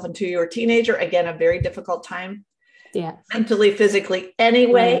manifesting itself until you were a teenager. Again, a very difficult time. Yeah. Mentally, physically,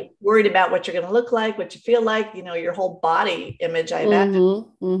 anyway, worried about what you're going to look like, what you feel like, you know, your whole body image, I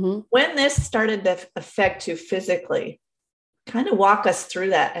imagine. When this started to affect you physically, kind of walk us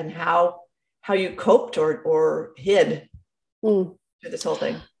through that and how you coped or hid through this whole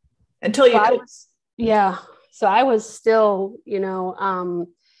thing until you So I was still, you know,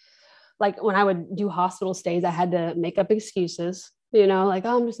 like when I would do hospital stays, I had to make up excuses, you know, like,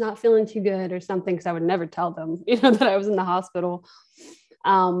 oh, I'm just not feeling too good or something. Cause I would never tell them, you know, that I was in the hospital.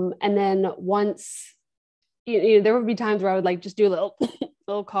 And then once, you know, there would be times where I would like just do a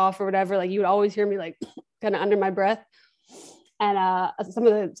little cough or whatever. Like you would always hear me like kind of under my breath. And some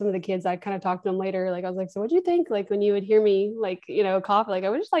of the kids, I kind of talked to them later. Like I was like, so what'd you think? Like when you would hear me like, you know, cough, like I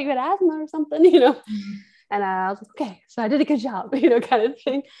was just like, you had asthma or something, you know? And I was like, okay, so I did a good job, you know, kind of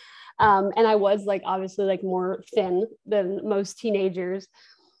thing. And I was like, obviously like more thin than most teenagers,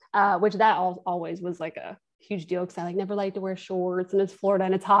 which that always was like a huge deal. Cause I like never liked to wear shorts and it's Florida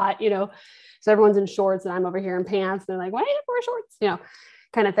and it's hot, you know? So everyone's in shorts and I'm over here in pants. And they're like, why do you wear shorts? You know,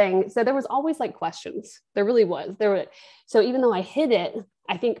 kind of thing. So there was always like questions. There really was. So even though I hid it,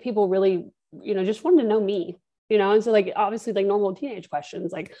 I think people really, you know, just wanted to know me, you know? And so like, obviously like normal teenage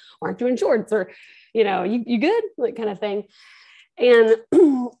questions, like, aren't you in shorts or, you know, you good? Like kind of thing. And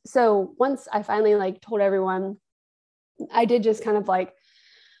so once I finally like told everyone, I did just kind of like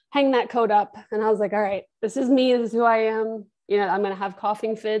hang that coat up and I was like, all right, this is me. This is who I am. You know, I'm going to have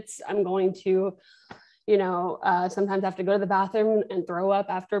coughing fits. I'm going to, you know, sometimes have to go to the bathroom and throw up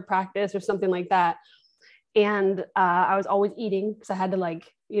after practice or something like that. And I was always eating because I had to like,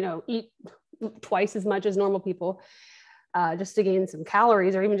 you know, eat twice as much as normal people just to gain some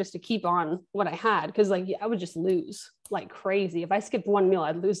calories or even just to keep on what I had. Cause like I would just lose like crazy. If I skipped one meal,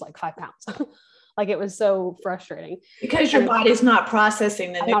 I'd lose like 5 pounds. Like it was so frustrating. Because your body's not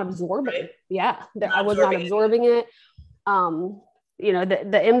processing the not absorbing. Right? Yeah. I was not absorbing it. You know, the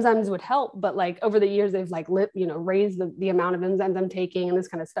enzymes would help, but like over the years, they've like, you know, raised the amount of enzymes I'm taking and this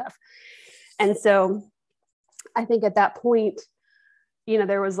kind of stuff. And so I think at that point, you know,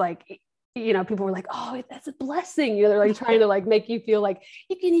 there was like, you know, people were like, oh, that's a blessing. You know, they're like trying to like make you feel like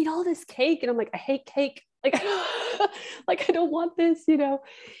you can eat all this cake. And I'm like, I hate cake. Like, like, I don't want this, you know?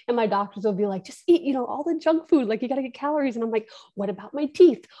 And my doctors will be like, just eat, you know, all the junk food. Like you got to get calories. And I'm like, what about my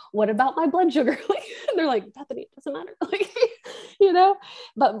teeth? What about my blood sugar? Like, and they're like, Bethany, it doesn't matter. Like, you know,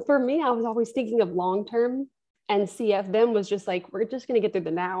 but for me, I was always thinking of long-term, and CF then was just like, we're just going to get through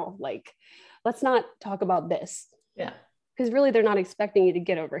the now. Like, let's not talk about this. Yeah. Because really they're not expecting you to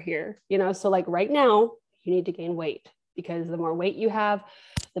get over here, you know? So like right now you need to gain weight, because the more weight you have,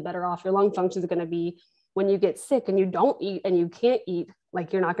 the better off your lung function is going to be. When you get sick and you don't eat and you can't eat,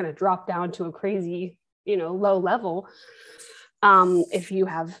 like you're not going to drop down to a crazy, you know, low level if you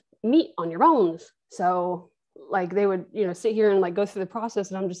have meat on your bones. So like they would, you know, sit here and like go through the process,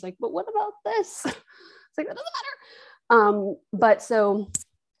 and I'm just like, but what about this? It's like, that doesn't matter. But so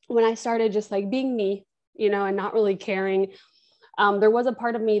when I started just like being me, you know, and not really caring, there was a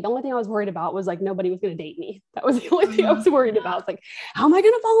part of me, the only thing I was worried about was like, nobody was going to date me. That was the only thing I was worried about. It's like, how am I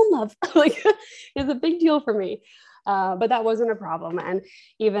going to fall in love? Like, it's a big deal for me. But that wasn't a problem. And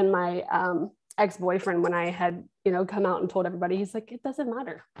even my ex-boyfriend, when I had, you know, come out and told everybody, he's like, it doesn't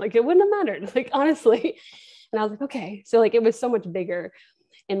matter. Like, it wouldn't have mattered, like, honestly. And I was like, okay. So like, it was so much bigger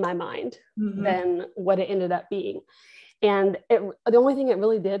in my mind than what it ended up being. And the only thing it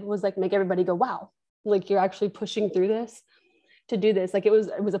really did was like make everybody go, wow, like you're actually pushing through this to do this. Like it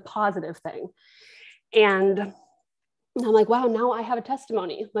was a positive thing. And I'm like, wow, now I have a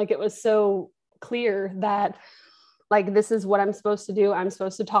testimony. Like it was so clear that like, this is what I'm supposed to do. I'm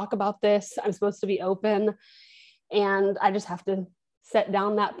supposed to talk about this. I'm supposed to be open. And I just have to set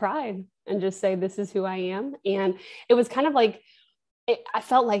down that pride and just say, this is who I am. And it was kind of like, I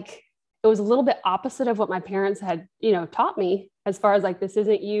felt like it was a little bit opposite of what my parents had, you know, taught me, as far as like, this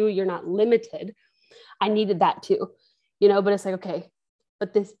isn't you, you're not limited. I needed that too, you know, but it's like, okay,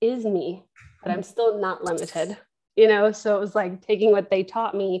 but this is me, but I'm still not limited, you know? So it was like taking what they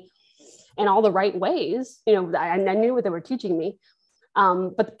taught me in all the right ways, you know, I knew what they were teaching me,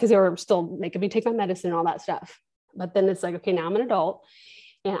 but because they were still making me take my medicine and all that stuff. But then it's like, okay, now I'm an adult.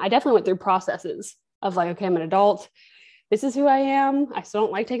 And I definitely went through processes of like, okay, I'm an adult. This is who I am. I still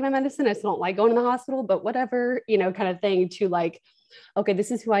don't like taking my medicine. I still don't like going to the hospital, but whatever, you know, kind of thing, to like, okay,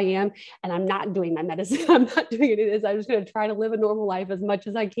 this is who I am. And I'm not doing my medicine. I'm not doing any of this. I'm just going to try to live a normal life as much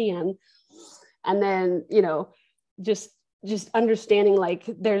as I can. And then, you know, just understanding like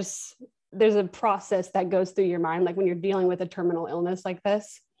there's a process that goes through your mind. Like when you're dealing with a terminal illness like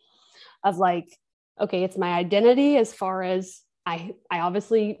this, of like, okay, it's my identity as far as I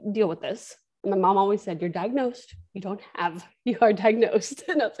obviously deal with this. My mom always said, you're diagnosed. You are diagnosed.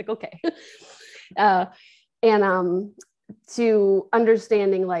 And I was like, okay. To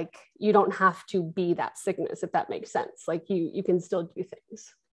understanding, like, you don't have to be that sickness, if that makes sense. Like you can still do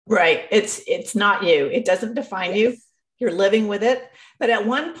things. Right. It's not you. It doesn't define you. You're living with it. But at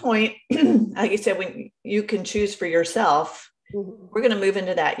one point, like you said, when you can choose for yourself, We're going to move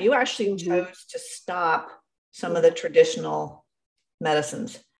into that. You actually chose to stop some of the traditional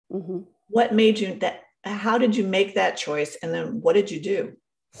medicines. What made you that? How did you make that choice? And then what did you do?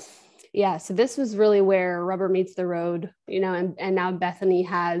 Yeah. So this was really where rubber meets the road, and now Bethany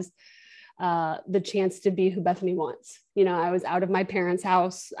has the chance to be who Bethany wants. I was out of my parents'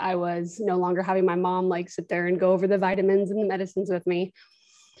 house. I was no longer having my mom like sit there and go over the vitamins and the medicines with me.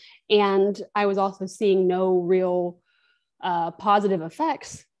 And I was also seeing no real positive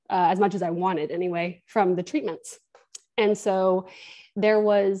effects, as much as I wanted anyway, from the treatments. And so there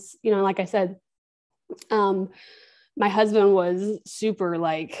was, like I said, my husband was super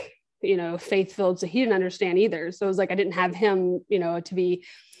like, faith-filled. So he didn't understand either. So it was like, I didn't have him, to be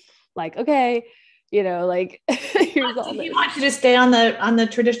like, okay, like here's all this. He wants you to stay on the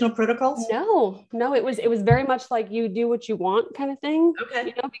traditional protocols? No, it was very much like you do what you want kind of thing.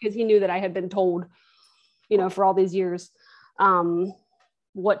 Okay. Because he knew that I had been told, for all these years,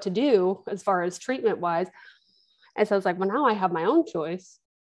 what to do as far as treatment wise. And so I was like, well, now I have my own choice.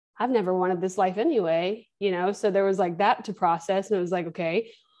 I've never wanted this life anyway, so there was like that to process. And it was like,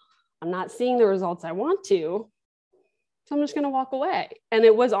 okay, I'm not seeing the results I want to, so I'm just going to walk away. And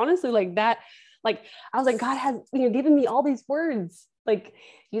it was honestly like that. Like, I was like, God has, given me all these words. Like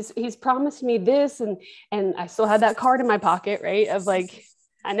he's promised me this. And I still had that card in my pocket, right? Of like,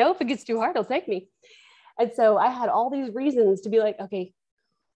 I know if it gets too hard, he'll take me. And so I had all these reasons to be like, okay,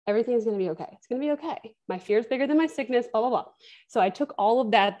 everything's going to be okay. It's going to be okay. My fear is bigger than my sickness, blah, blah, blah. So I took all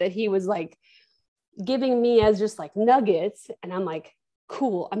of that he was like giving me as just like nuggets. And I'm like,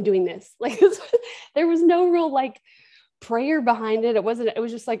 cool, I'm doing this. Like there was no real like prayer behind it. It was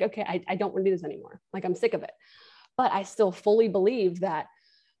just like, okay, I don't want to do this anymore. Like I'm sick of it. But I still fully believed that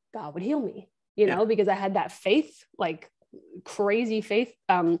God would heal me, because I had that faith, like crazy faith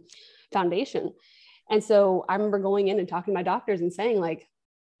foundation. And so I remember going in and talking to my doctors and saying like,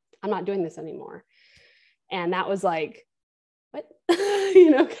 I'm not doing this anymore. And that was like, what,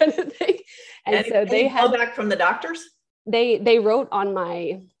 kind of thing. And so they had back from the doctors. They wrote on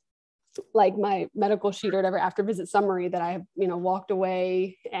my medical sheet or whatever after visit summary that I have, walked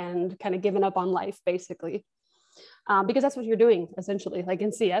away and kind of given up on life basically. Because that's what you're doing essentially. Like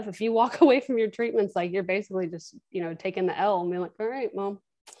in CF, if you walk away from your treatments, like you're basically just, taking the L and being like, all right, well,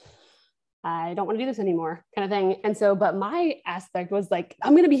 I don't want to do this anymore kind of thing. And so, but my aspect was like,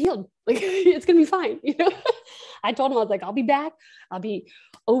 I'm going to be healed. Like it's going to be fine. I told him, I was like, I'll be back. I'll be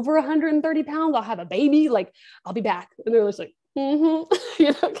over 130 pounds. I'll have a baby. Like I'll be back. And they were just like,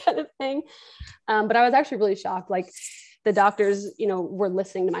 kind of thing. But I was actually really shocked. Like the doctors, were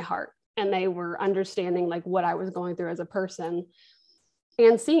listening to my heart and they were understanding like what I was going through as a person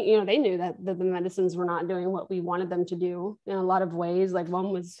and seeing, they knew that the medicines were not doing what we wanted them to do in a lot of ways. Like one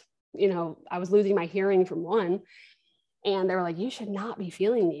was, I was losing my hearing from one and they were like, you should not be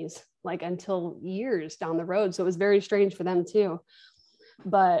feeling these like until years down the road. So it was very strange for them too,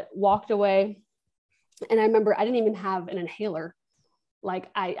 but walked away. And I remember I didn't even have an inhaler. Like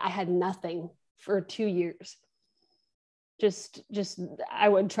I had nothing for 2 years. Just I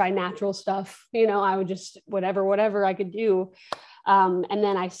would try natural stuff, I would just whatever I could do. And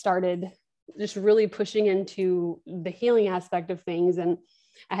then I started just really pushing into the healing aspect of things. And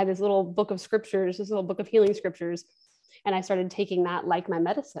I had this little book of scriptures, this little book of healing scriptures. And I started taking that like my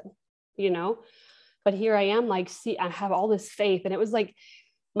medicine, but here I am, like, see, I have all this faith. And it was like,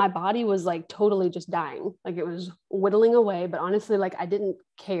 my body was like totally just dying. Like it was whittling away, but honestly, like I didn't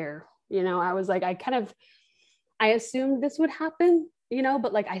care, I was like, I assumed this would happen,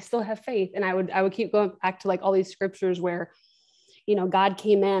 but like, I still have faith. And I would keep going back to like all these scriptures where, God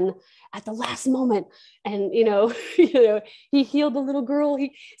came in at the last moment and, he healed the little girl.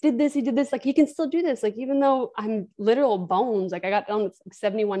 He did this, like, he can still do this. Like, even though I'm literal bones, like I got down to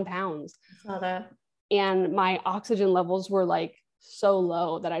 71 pounds. I saw that. And my oxygen levels were like so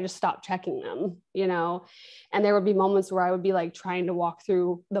low that I just stopped checking them, and there would be moments where I would be like trying to walk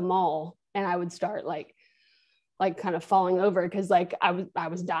through the mall and I would start like kind of falling over. Cause like I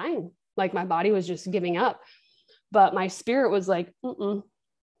was dying, like my body was just giving up. But my spirit was like,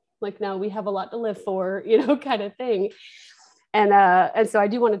 like, no, we have a lot to live for, kind of thing. And so I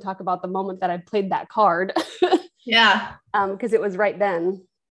do want to talk about the moment that I played that card. Yeah. Because it was right then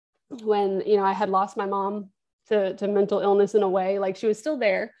when, I had lost my mom to mental illness in a way. Like she was still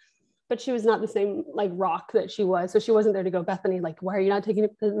there, but she was not the same like rock that she was. So she wasn't there to go, Bethany, like, why are you not taking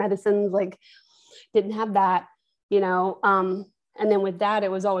the medicines? Like didn't have that, and then with that,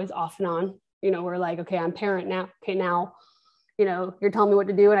 it was always off and on. We're like, okay, I'm parent now. Okay, now, you're telling me what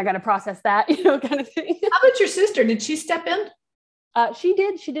to do and I got to process that, kind of thing. How about your sister? Did she step in?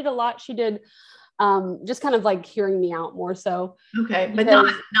 She did a lot. She did just kind of like hearing me out more so. Okay. But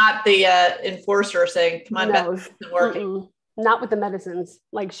not the enforcer saying, come on, No, Beth, it's working. Not with the medicines.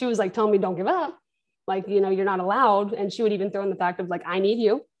 Like she was like telling me, don't give up. Like, you know, you're not allowed. And she would even throw in the fact of like, I need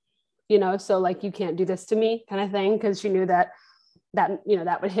you, you know, so like, you can't do this to me kind of thing. Cause she knew that, you know,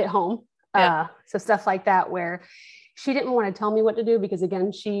 that would hit home. Yeah. So stuff like that, where she didn't want to tell me what to do because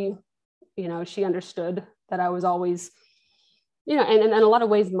again, she, you know, she understood that I was always, you know, and in a lot of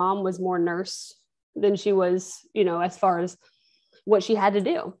ways, mom was more nurse than she was, you know, as far as what she had to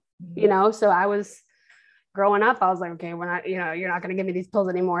do, you know? So I was growing up, I was like, okay, we're not, you know, you're not going to give me these pills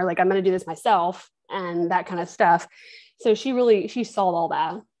anymore. Like I'm going to do this myself and that kind of stuff. So she saw all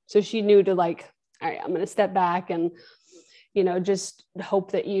that. So she knew to like, all right, I'm going to step back and, you know, just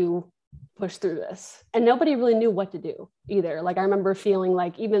hope that you push through this. And nobody really knew what to do either. Like I remember feeling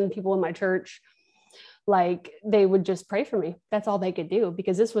like even people in my church, like they would just pray for me. That's all they could do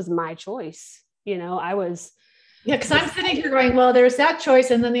because this was my choice. You know, I was. Yeah. Cause I'm sitting here going, well, there's that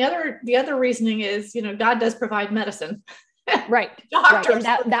choice. And then the other reasoning is, you know, God does provide medicine. Right. Right.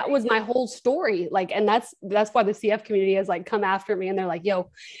 And that was my whole story. Like, and that's why the CF community has like come after me and they're like,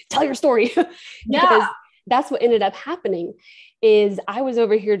 yo, tell your story. Because that's what ended up happening is I was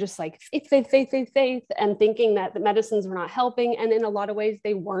over here just like faith, and thinking that the medicines were not helping. And in a lot of ways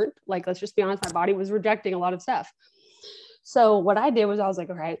they weren't. Like, let's just be honest, my body was rejecting a lot of stuff. So what I did was I was like,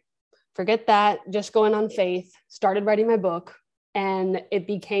 all right, forget that, just going on faith, started writing my book. And it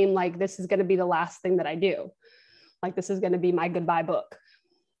became like, this is going to be the last thing that I do. Like, this is going to be my goodbye book.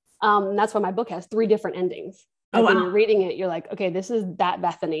 And that's why my book has 3 different endings. Like when you're reading it, you're like, okay, this is that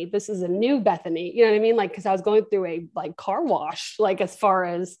Bethany. This is a new Bethany. You know what I mean? Like, cause I was going through a like car wash, like as far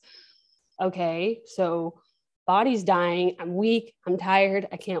as, okay, so body's dying. I'm weak. I'm tired.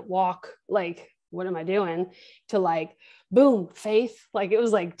 I can't walk. Like, what am I doing? To like, boom, faith. Like it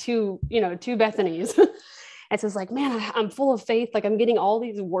was like two Bethanys. And so it's like, man, I'm full of faith. Like I'm getting all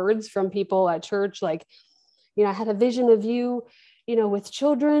these words from people at church. Like, you know, I had a vision of you, you know, with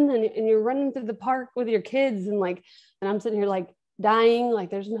children and you're running through the park with your kids and like, and I'm sitting here like dying, like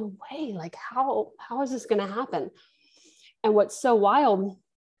there's no way, like how is this going to happen? And what's so wild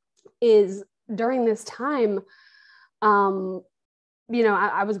is during this time, you know,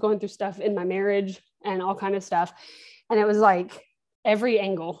 I was going through stuff in my marriage and all kind of stuff. And it was like every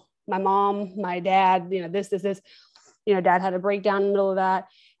angle, my mom, my dad, you know, this, you know, dad had a breakdown in the middle of that.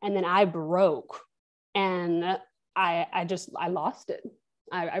 And then I broke and I lost it.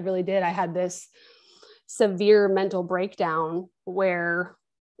 I really did. I had this severe mental breakdown where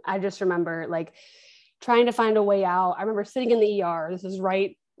I just remember like trying to find a way out. I remember sitting in the ER. This is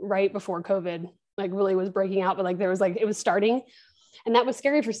right before COVID, like really was breaking out, but like there was like, it was starting and that was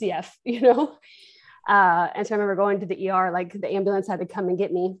scary for CF, you know? And so I remember going to the ER, like the ambulance had to come and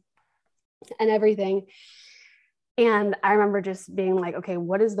get me and everything. And I remember just being like, okay,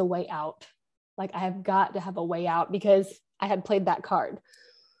 what is the way out? Like I have got to have a way out because I had played that card.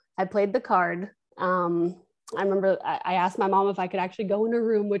 I played the card. I remember I asked my mom if I could actually go in her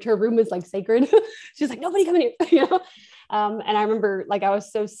room, which her room is like sacred. She's like, nobody come in here, you know? And I remember like, I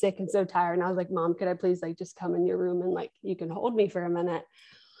was so sick and so tired. And I was like, Mom, could I please like just come in your room and like, you can hold me for a minute.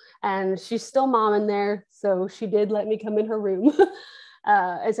 And she's still mom in there. So she did let me come in her room.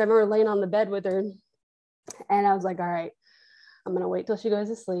 And so I remember laying on the bed with her and I was like, all right, I'm going to wait till she goes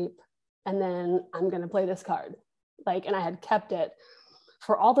to sleep. And then I'm going to play this card. Like, and I had kept it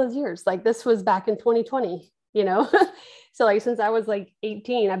for all those years. Like this was back in 2020, you know? So like, since I was like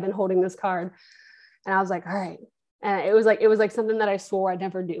 18, I've been holding this card and I was like, all right. And it was like something that I swore I'd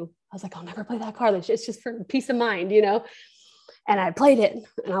never do. I was like, I'll never play that card. It's just for peace of mind, you know? And I played it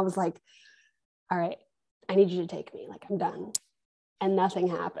and I was like, all right, I need you to take me. Like I'm done. And nothing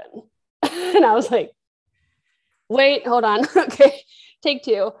happened. And I was like, wait, hold on. Okay. Take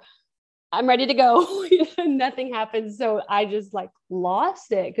 2. I'm ready to go. Nothing happened. So I just like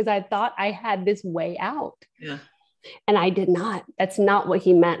lost it because I thought I had this way out. Yeah. And I did not. That's not what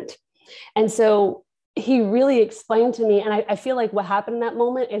he meant. And so he really explained to me. And I feel like what happened in that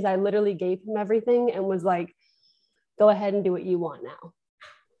moment is I literally gave him everything and was like, go ahead and do what you want now.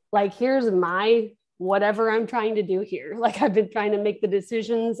 Like, here's my whatever I'm trying to do here. Like I've been trying to make the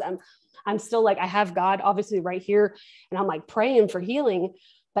decisions. I'm still like, I have God obviously right here. And I'm like praying for healing.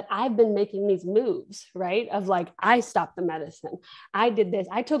 But I've been making these moves, right? Of like, I stopped the medicine. I did this.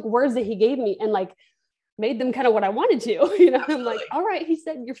 I took words that he gave me and like made them kind of what I wanted to, you know? Absolutely. I'm like, all right, he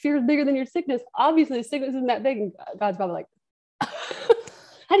said, your fear is bigger than your sickness. Obviously the sickness isn't that big. And God's probably like,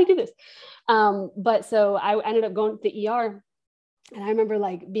 how do you do this? But so I ended up going to the ER and I remember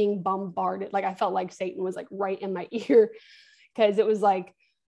like being bombarded. Like I felt like Satan was like right in my ear because it was like,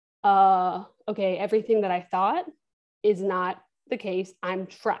 okay, everything that I thought is not the case. I'm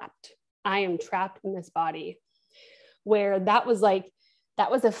trapped. I am trapped in this body. Where that was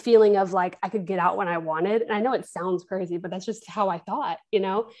a feeling of like, I could get out when I wanted. And I know it sounds crazy, but that's just how I thought,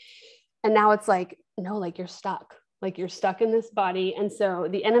 and now it's like, no, like you're stuck in this body. And so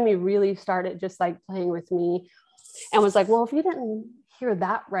the enemy really started just like playing with me and was like, well, if you didn't hear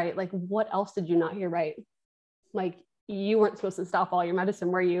that right, like what else did you not hear right? Like you weren't supposed to stop all your medicine,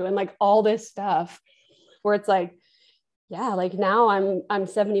 were you? And like all this stuff where it's like, yeah, like now I'm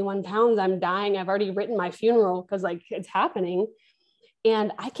 71 pounds. I'm dying. I've already written my funeral because like it's happening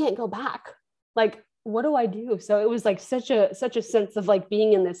and I can't go back. Like, what do I do? So it was like such a sense of like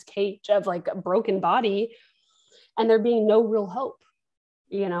being in this cage of like a broken body and there being no real hope,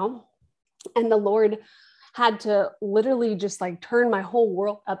 and the Lord had to literally just like turn my whole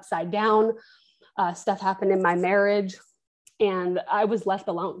world upside down. Stuff happened in my marriage and I was left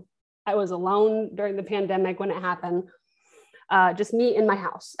alone. I was alone during the pandemic when it happened. Just me in my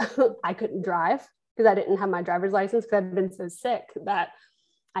house. I couldn't drive because I didn't have my driver's license because I've been so sick that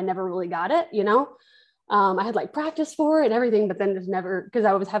I never really got it, I had like practice for it and everything, but then just never, because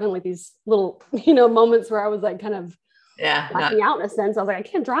I was having like these little, moments where I was like kind of blacking out in a sense. I was like, I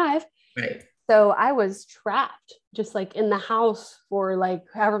can't drive. Right. So I was trapped just like in the house for like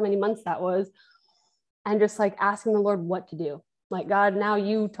however many months that was. And just like asking the Lord what to do. Like, God, now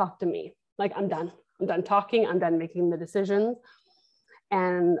you talk to me. Like, I'm done talking. I'm done making the decisions.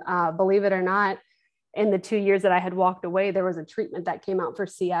 And believe it or not, in the 2 years that I had walked away, there was a treatment that came out for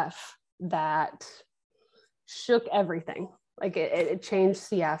CF that shook everything. Like it changed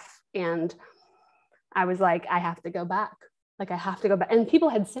CF. And I was like, I have to go back. Like, I have to go back. And people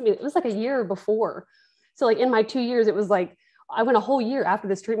had sent me, it was like a year before. So like in my 2 years, it was like, I went a whole year after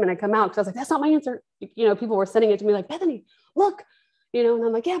this treatment had come out because I was like, that's not my answer. People were sending it to me like, Bethany, look, and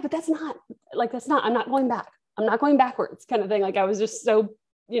I'm like, yeah, but that's not, I'm not going back. I'm not going backwards kind of thing. Like I was just so,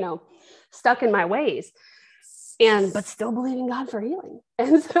 stuck in my ways but still believing God for healing.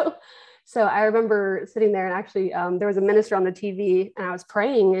 And so I remember sitting there and actually there was a minister on the TV and I was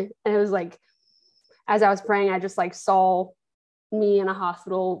praying and it was like, as I was praying, I just like saw me in a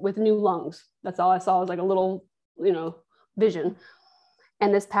hospital with new lungs. That's all I saw was like a little, vision.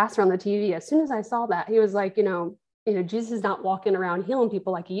 And this pastor on the TV, as soon as I saw that, he was like, Jesus is not walking around healing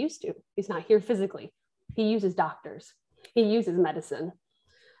people like he used to. He's not here physically. He uses doctors. He uses medicine.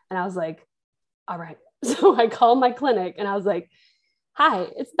 And I was like, all right. So I called my clinic and I was like, hi,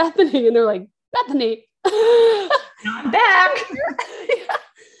 it's Bethany. And they're like, Bethany. I'm back. Yeah.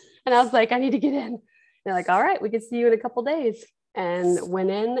 And I was like, I need to get in. They're like, all right, we can see you in a couple days. And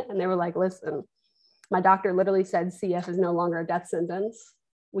went in and they were like, listen, my doctor literally said CF is no longer a death sentence.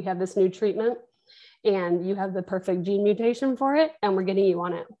 We have this new treatment and you have the perfect gene mutation for it and we're getting you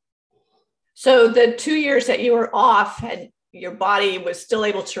on it. So the 2 years that you were off and your body was still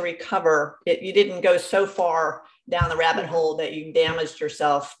able to recover, you didn't go so far down the rabbit hole that you damaged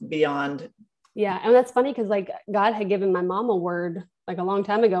yourself beyond. Yeah. And that's funny because like God had given my mom a word like a long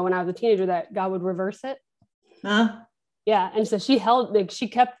time ago when I was a teenager that God would reverse it. Huh? Yeah. And so she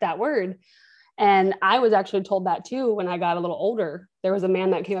kept that word. And I was actually told that too when I got a little older. There was a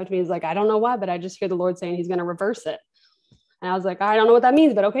man that came up to me. He's like, I don't know why, but I just hear the Lord saying he's going to reverse it. And I was like, I don't know what that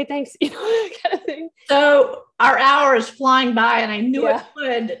means, but okay, thanks. Kind of thing. So our hour is flying by and I knew it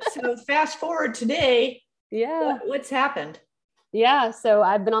would. So fast forward today. Yeah. What's happened? Yeah. So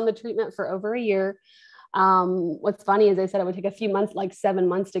I've been on the treatment for over a year. What's funny is they said it would take a few months, like 7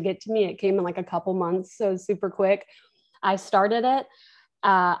 months to get to me. It came in like a couple months. So it was super quick. I started it.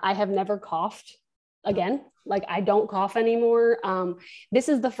 I have never coughed again. Like I don't cough anymore. This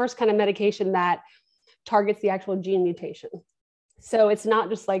is the first kind of medication that targets the actual gene mutation. So it's not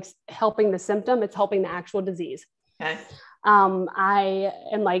just like helping the symptom, it's helping the actual disease. Okay. I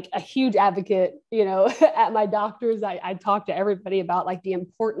am like a huge advocate, at my doctor's, I talk to everybody about like the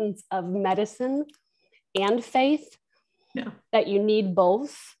importance of medicine and faith, that you need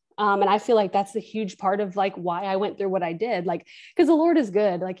both. And I feel like that's a huge part of like why I went through what I did, like, because the Lord is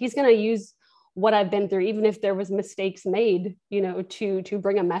good. Like he's going to use what I've been through, even if there was mistakes made, to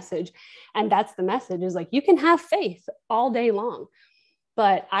bring a message. And that's the message is like, you can have faith all day long,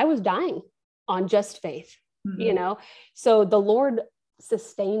 but I was dying on just faith, so the Lord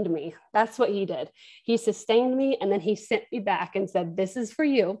sustained me. That's what he did. He sustained me. And then he sent me back and said, this is for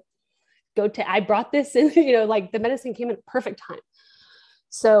you. I brought this in, like the medicine came in at perfect time.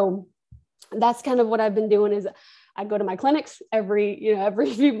 So that's kind of what I've been doing is I go to my clinics every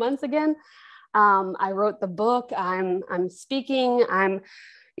few months again. I wrote the book. I'm speaking. I'm,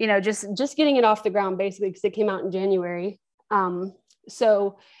 just getting it off the ground basically because it came out in January.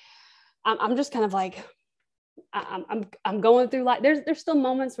 So I'm just kind of like, I'm going through life. There's still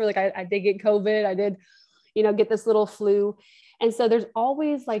moments where like I did get COVID. I did, get this little flu. And so there's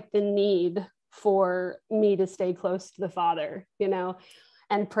always like the need for me to stay close to the Father,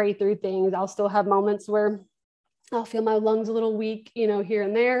 and pray through things. I'll still have moments where I'll feel my lungs a little weak, here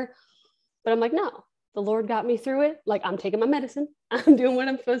and there, but I'm like, no, the Lord got me through it. Like, I'm taking my medicine. I'm doing what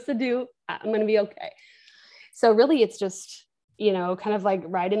I'm supposed to do. I'm going to be okay. So really it's just, kind of like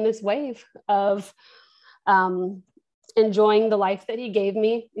riding this wave of, enjoying the life that he gave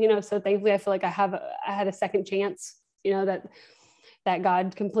me, so thankfully I feel like I had a second chance, that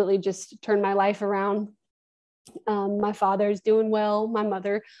God completely just turned my life around. My father's doing well. My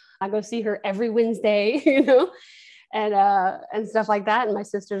mother, I go see her every Wednesday, and stuff like that. And my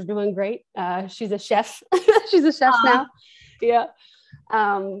sister's doing great. She's a chef. She's a chef now. Yeah.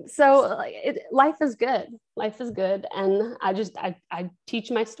 So life is good. Life is good. And I teach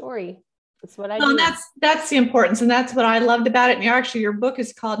my story. That's what I do. And that's the importance. And that's what I loved about it. And your book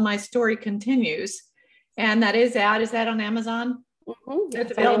is called My Story Continues. And that is out. Is that on Amazon? Mm-hmm.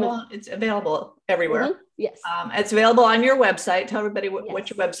 It's available. It's available everywhere. Mm-hmm. Yes. It's available on your website. Tell everybody what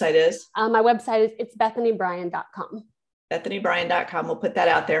your website is. My website is it's BethanyBryan.com. BethanyBryan.com. We'll put that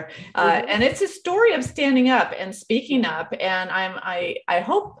out there. And it's a story of standing up and speaking up. And I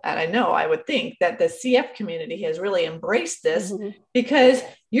hope, and I know, I would think that the CF community has really embraced this, because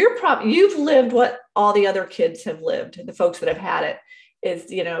you've lived what all the other kids have lived. The folks that have had it is,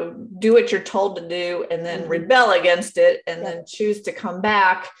 do what you're told to do and then rebel against it and then choose to come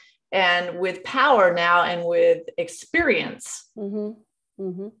back. And with power now and with experience, you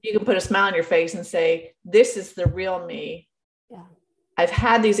can put a smile on your face and say, this is the real me. Yeah. I've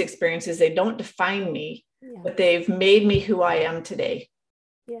had these experiences. They don't define me, but they've made me who I am today.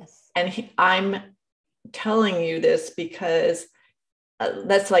 Yes. And I'm telling you this because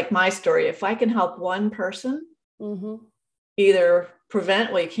that's like my story. If I can help one person, either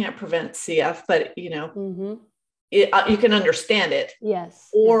prevent, well, you can't prevent CF, but you can understand it. Yes.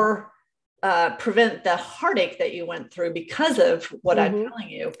 Or prevent the heartache that you went through because of what I'm telling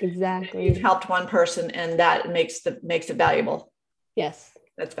you. Exactly. You've helped one person, and that makes it valuable. Yes.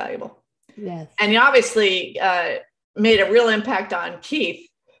 That's valuable. Yes. And you obviously made a real impact on Keith.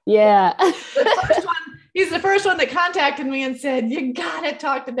 Yeah. He's the first one that contacted me and said, you got to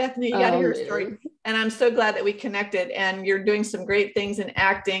talk to Bethany. You got to hear her story. And I'm so glad that we connected, and you're doing some great things in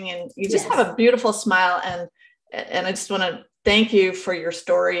acting, and you just have a beautiful smile. And I just want to thank you for your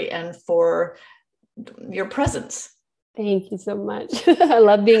story and for your presence. Thank you so much. I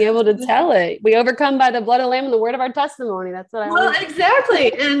love being able to tell it. We overcome by the blood of the Lamb and the word of our testimony. That's what I want. Well,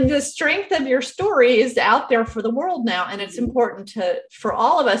 exactly. And the strength of your story is out there for the world now. And it's important for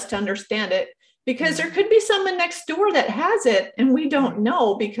all of us to understand it, because there could be someone next door that has it and we don't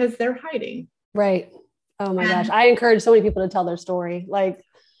know because they're hiding. Right. Oh my gosh. I encourage so many people to tell their story. Like,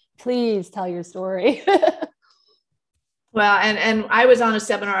 please tell your story. Well, and I was on a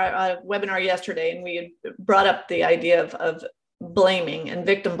webinar yesterday, and we had brought up the idea of blaming and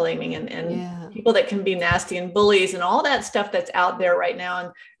victim blaming and people that can be nasty and bullies and all that stuff that's out there right now,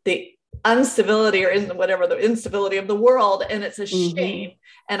 and the uncivility or the incivility of the world. And it's a shame.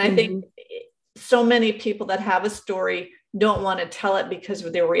 And I think so many people that have a story don't want to tell it because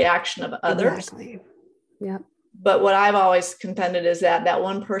of the reaction of others. Exactly. Yeah. But what I've always contended is that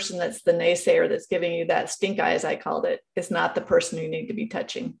one person that's the naysayer that's giving you that stink eye, as I called it, is not the person you need to be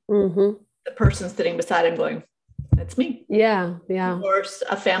touching. The person sitting beside him going, that's me. Yeah. Yeah. Or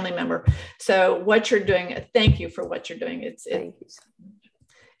a family member. So what you're doing, thank you for what you're doing. It's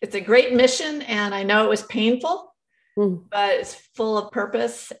a great mission. And I know it was painful, but it's full of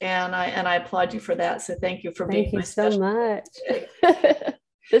purpose. And I applaud you for that. So thank you for being my special guest today.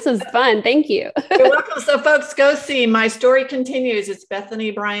 This is fun. Thank you. You're welcome. So folks, go see My Story Continues. It's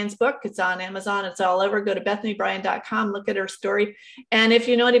Bethany Bryan's book. It's on Amazon. It's all over. Go to BethanyBryan.com. Look at her story. And if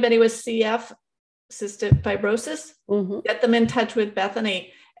you know anybody with CF, cystic fibrosis, get them in touch with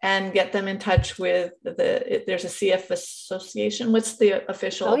Bethany and get them in touch with there's a CF association. What's the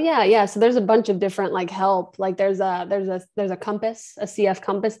official? Oh yeah. Yeah. So there's a bunch of different help. Like there's a compass, a CF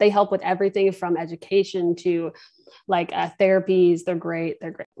compass. They help with everything from education to therapies. They're great.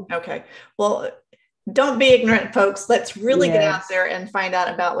 Okay. Well, don't be ignorant, folks. Let's really get out there and find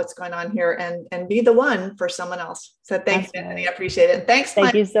out about what's going on here and be the one for someone else. So thanks, Bethany. I appreciate it. And thanks.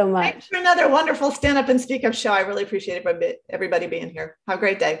 Thank you so much. Thanks for another wonderful Stand Up and Speak Up show. I really appreciate everybody being here. Have a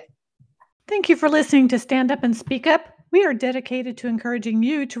great day. Thank you for listening to Stand Up and Speak Up. We are dedicated to encouraging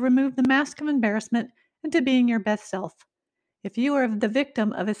you to remove the mask of embarrassment and to being your best self. If you are the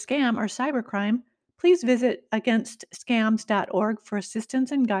victim of a scam or cybercrime, Please visit againstscams.org for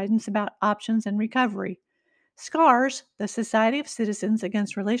assistance and guidance about options and recovery. SCARS, the Society of Citizens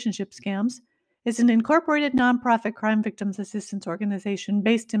Against Relationship Scams, is an incorporated nonprofit crime victims assistance organization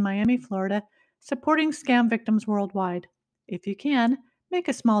based in Miami, Florida, supporting scam victims worldwide. If you can, make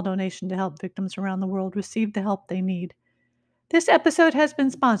a small donation to help victims around the world receive the help they need. This episode has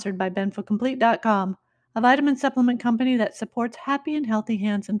been sponsored by BenfoComplete.com, a vitamin supplement company that supports happy and healthy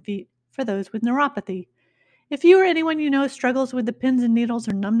hands and feet for those with neuropathy. If you or anyone you know struggles with the pins and needles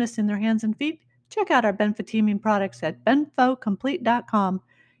or numbness in their hands and feet, check out our benfotiamine products at BenfoComplete.com.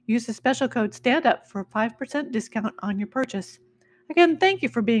 Use the special code STANDUP for a 5% discount on your purchase. Again, thank you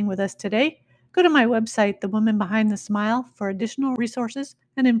for being with us today. Go to my website, The Woman Behind the Smile, for additional resources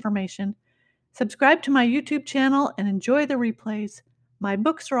and information. Subscribe to my YouTube channel and enjoy the replays. My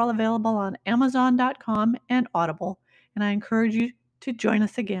books are all available on Amazon.com and Audible, and I encourage you to join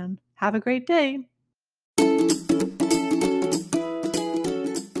us again. Have a great day.